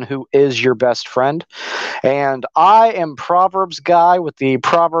someone who is your best friend. And I am Proverbs Guy with the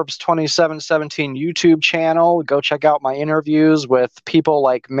Proverbs 2717 YouTube channel. Go check out my interviews with people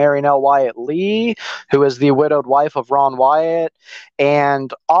like Marinelle Wyatt Lee, who is the widowed wife of Ron Wyatt.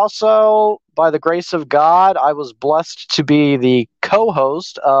 And also, by the grace of God, I was blessed to be the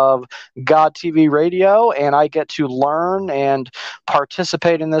co-host of God TV Radio, and I get to learn and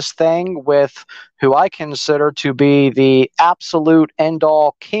participate in this thing with who I consider to be the absolute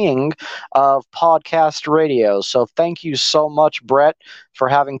end-all king of podcast radio. So thank you so much, Brett, for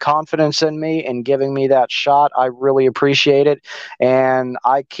having confidence in me and giving me that shot. I really appreciate it, and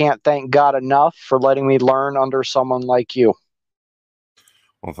I can't thank God enough for letting me learn under someone like you.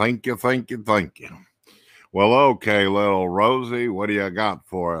 Well, thank you. Well, okay, little Rosie, what do you got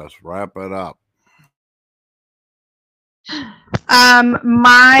for us? Wrap it up.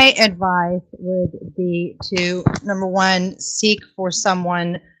 My advice would be to, number one, seek for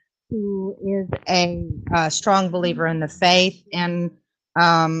someone who is a strong believer in the faith, and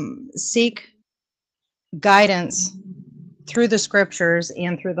seek guidance through the scriptures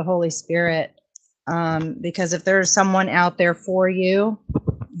and through the Holy Spirit. Because if there's someone out there for you,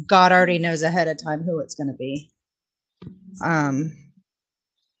 God already knows ahead of time who it's going to be.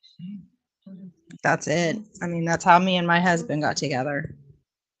 That's it. I mean, that's how me and my husband got together.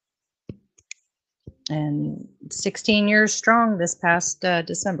 And 16 years strong this past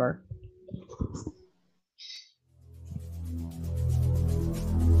December.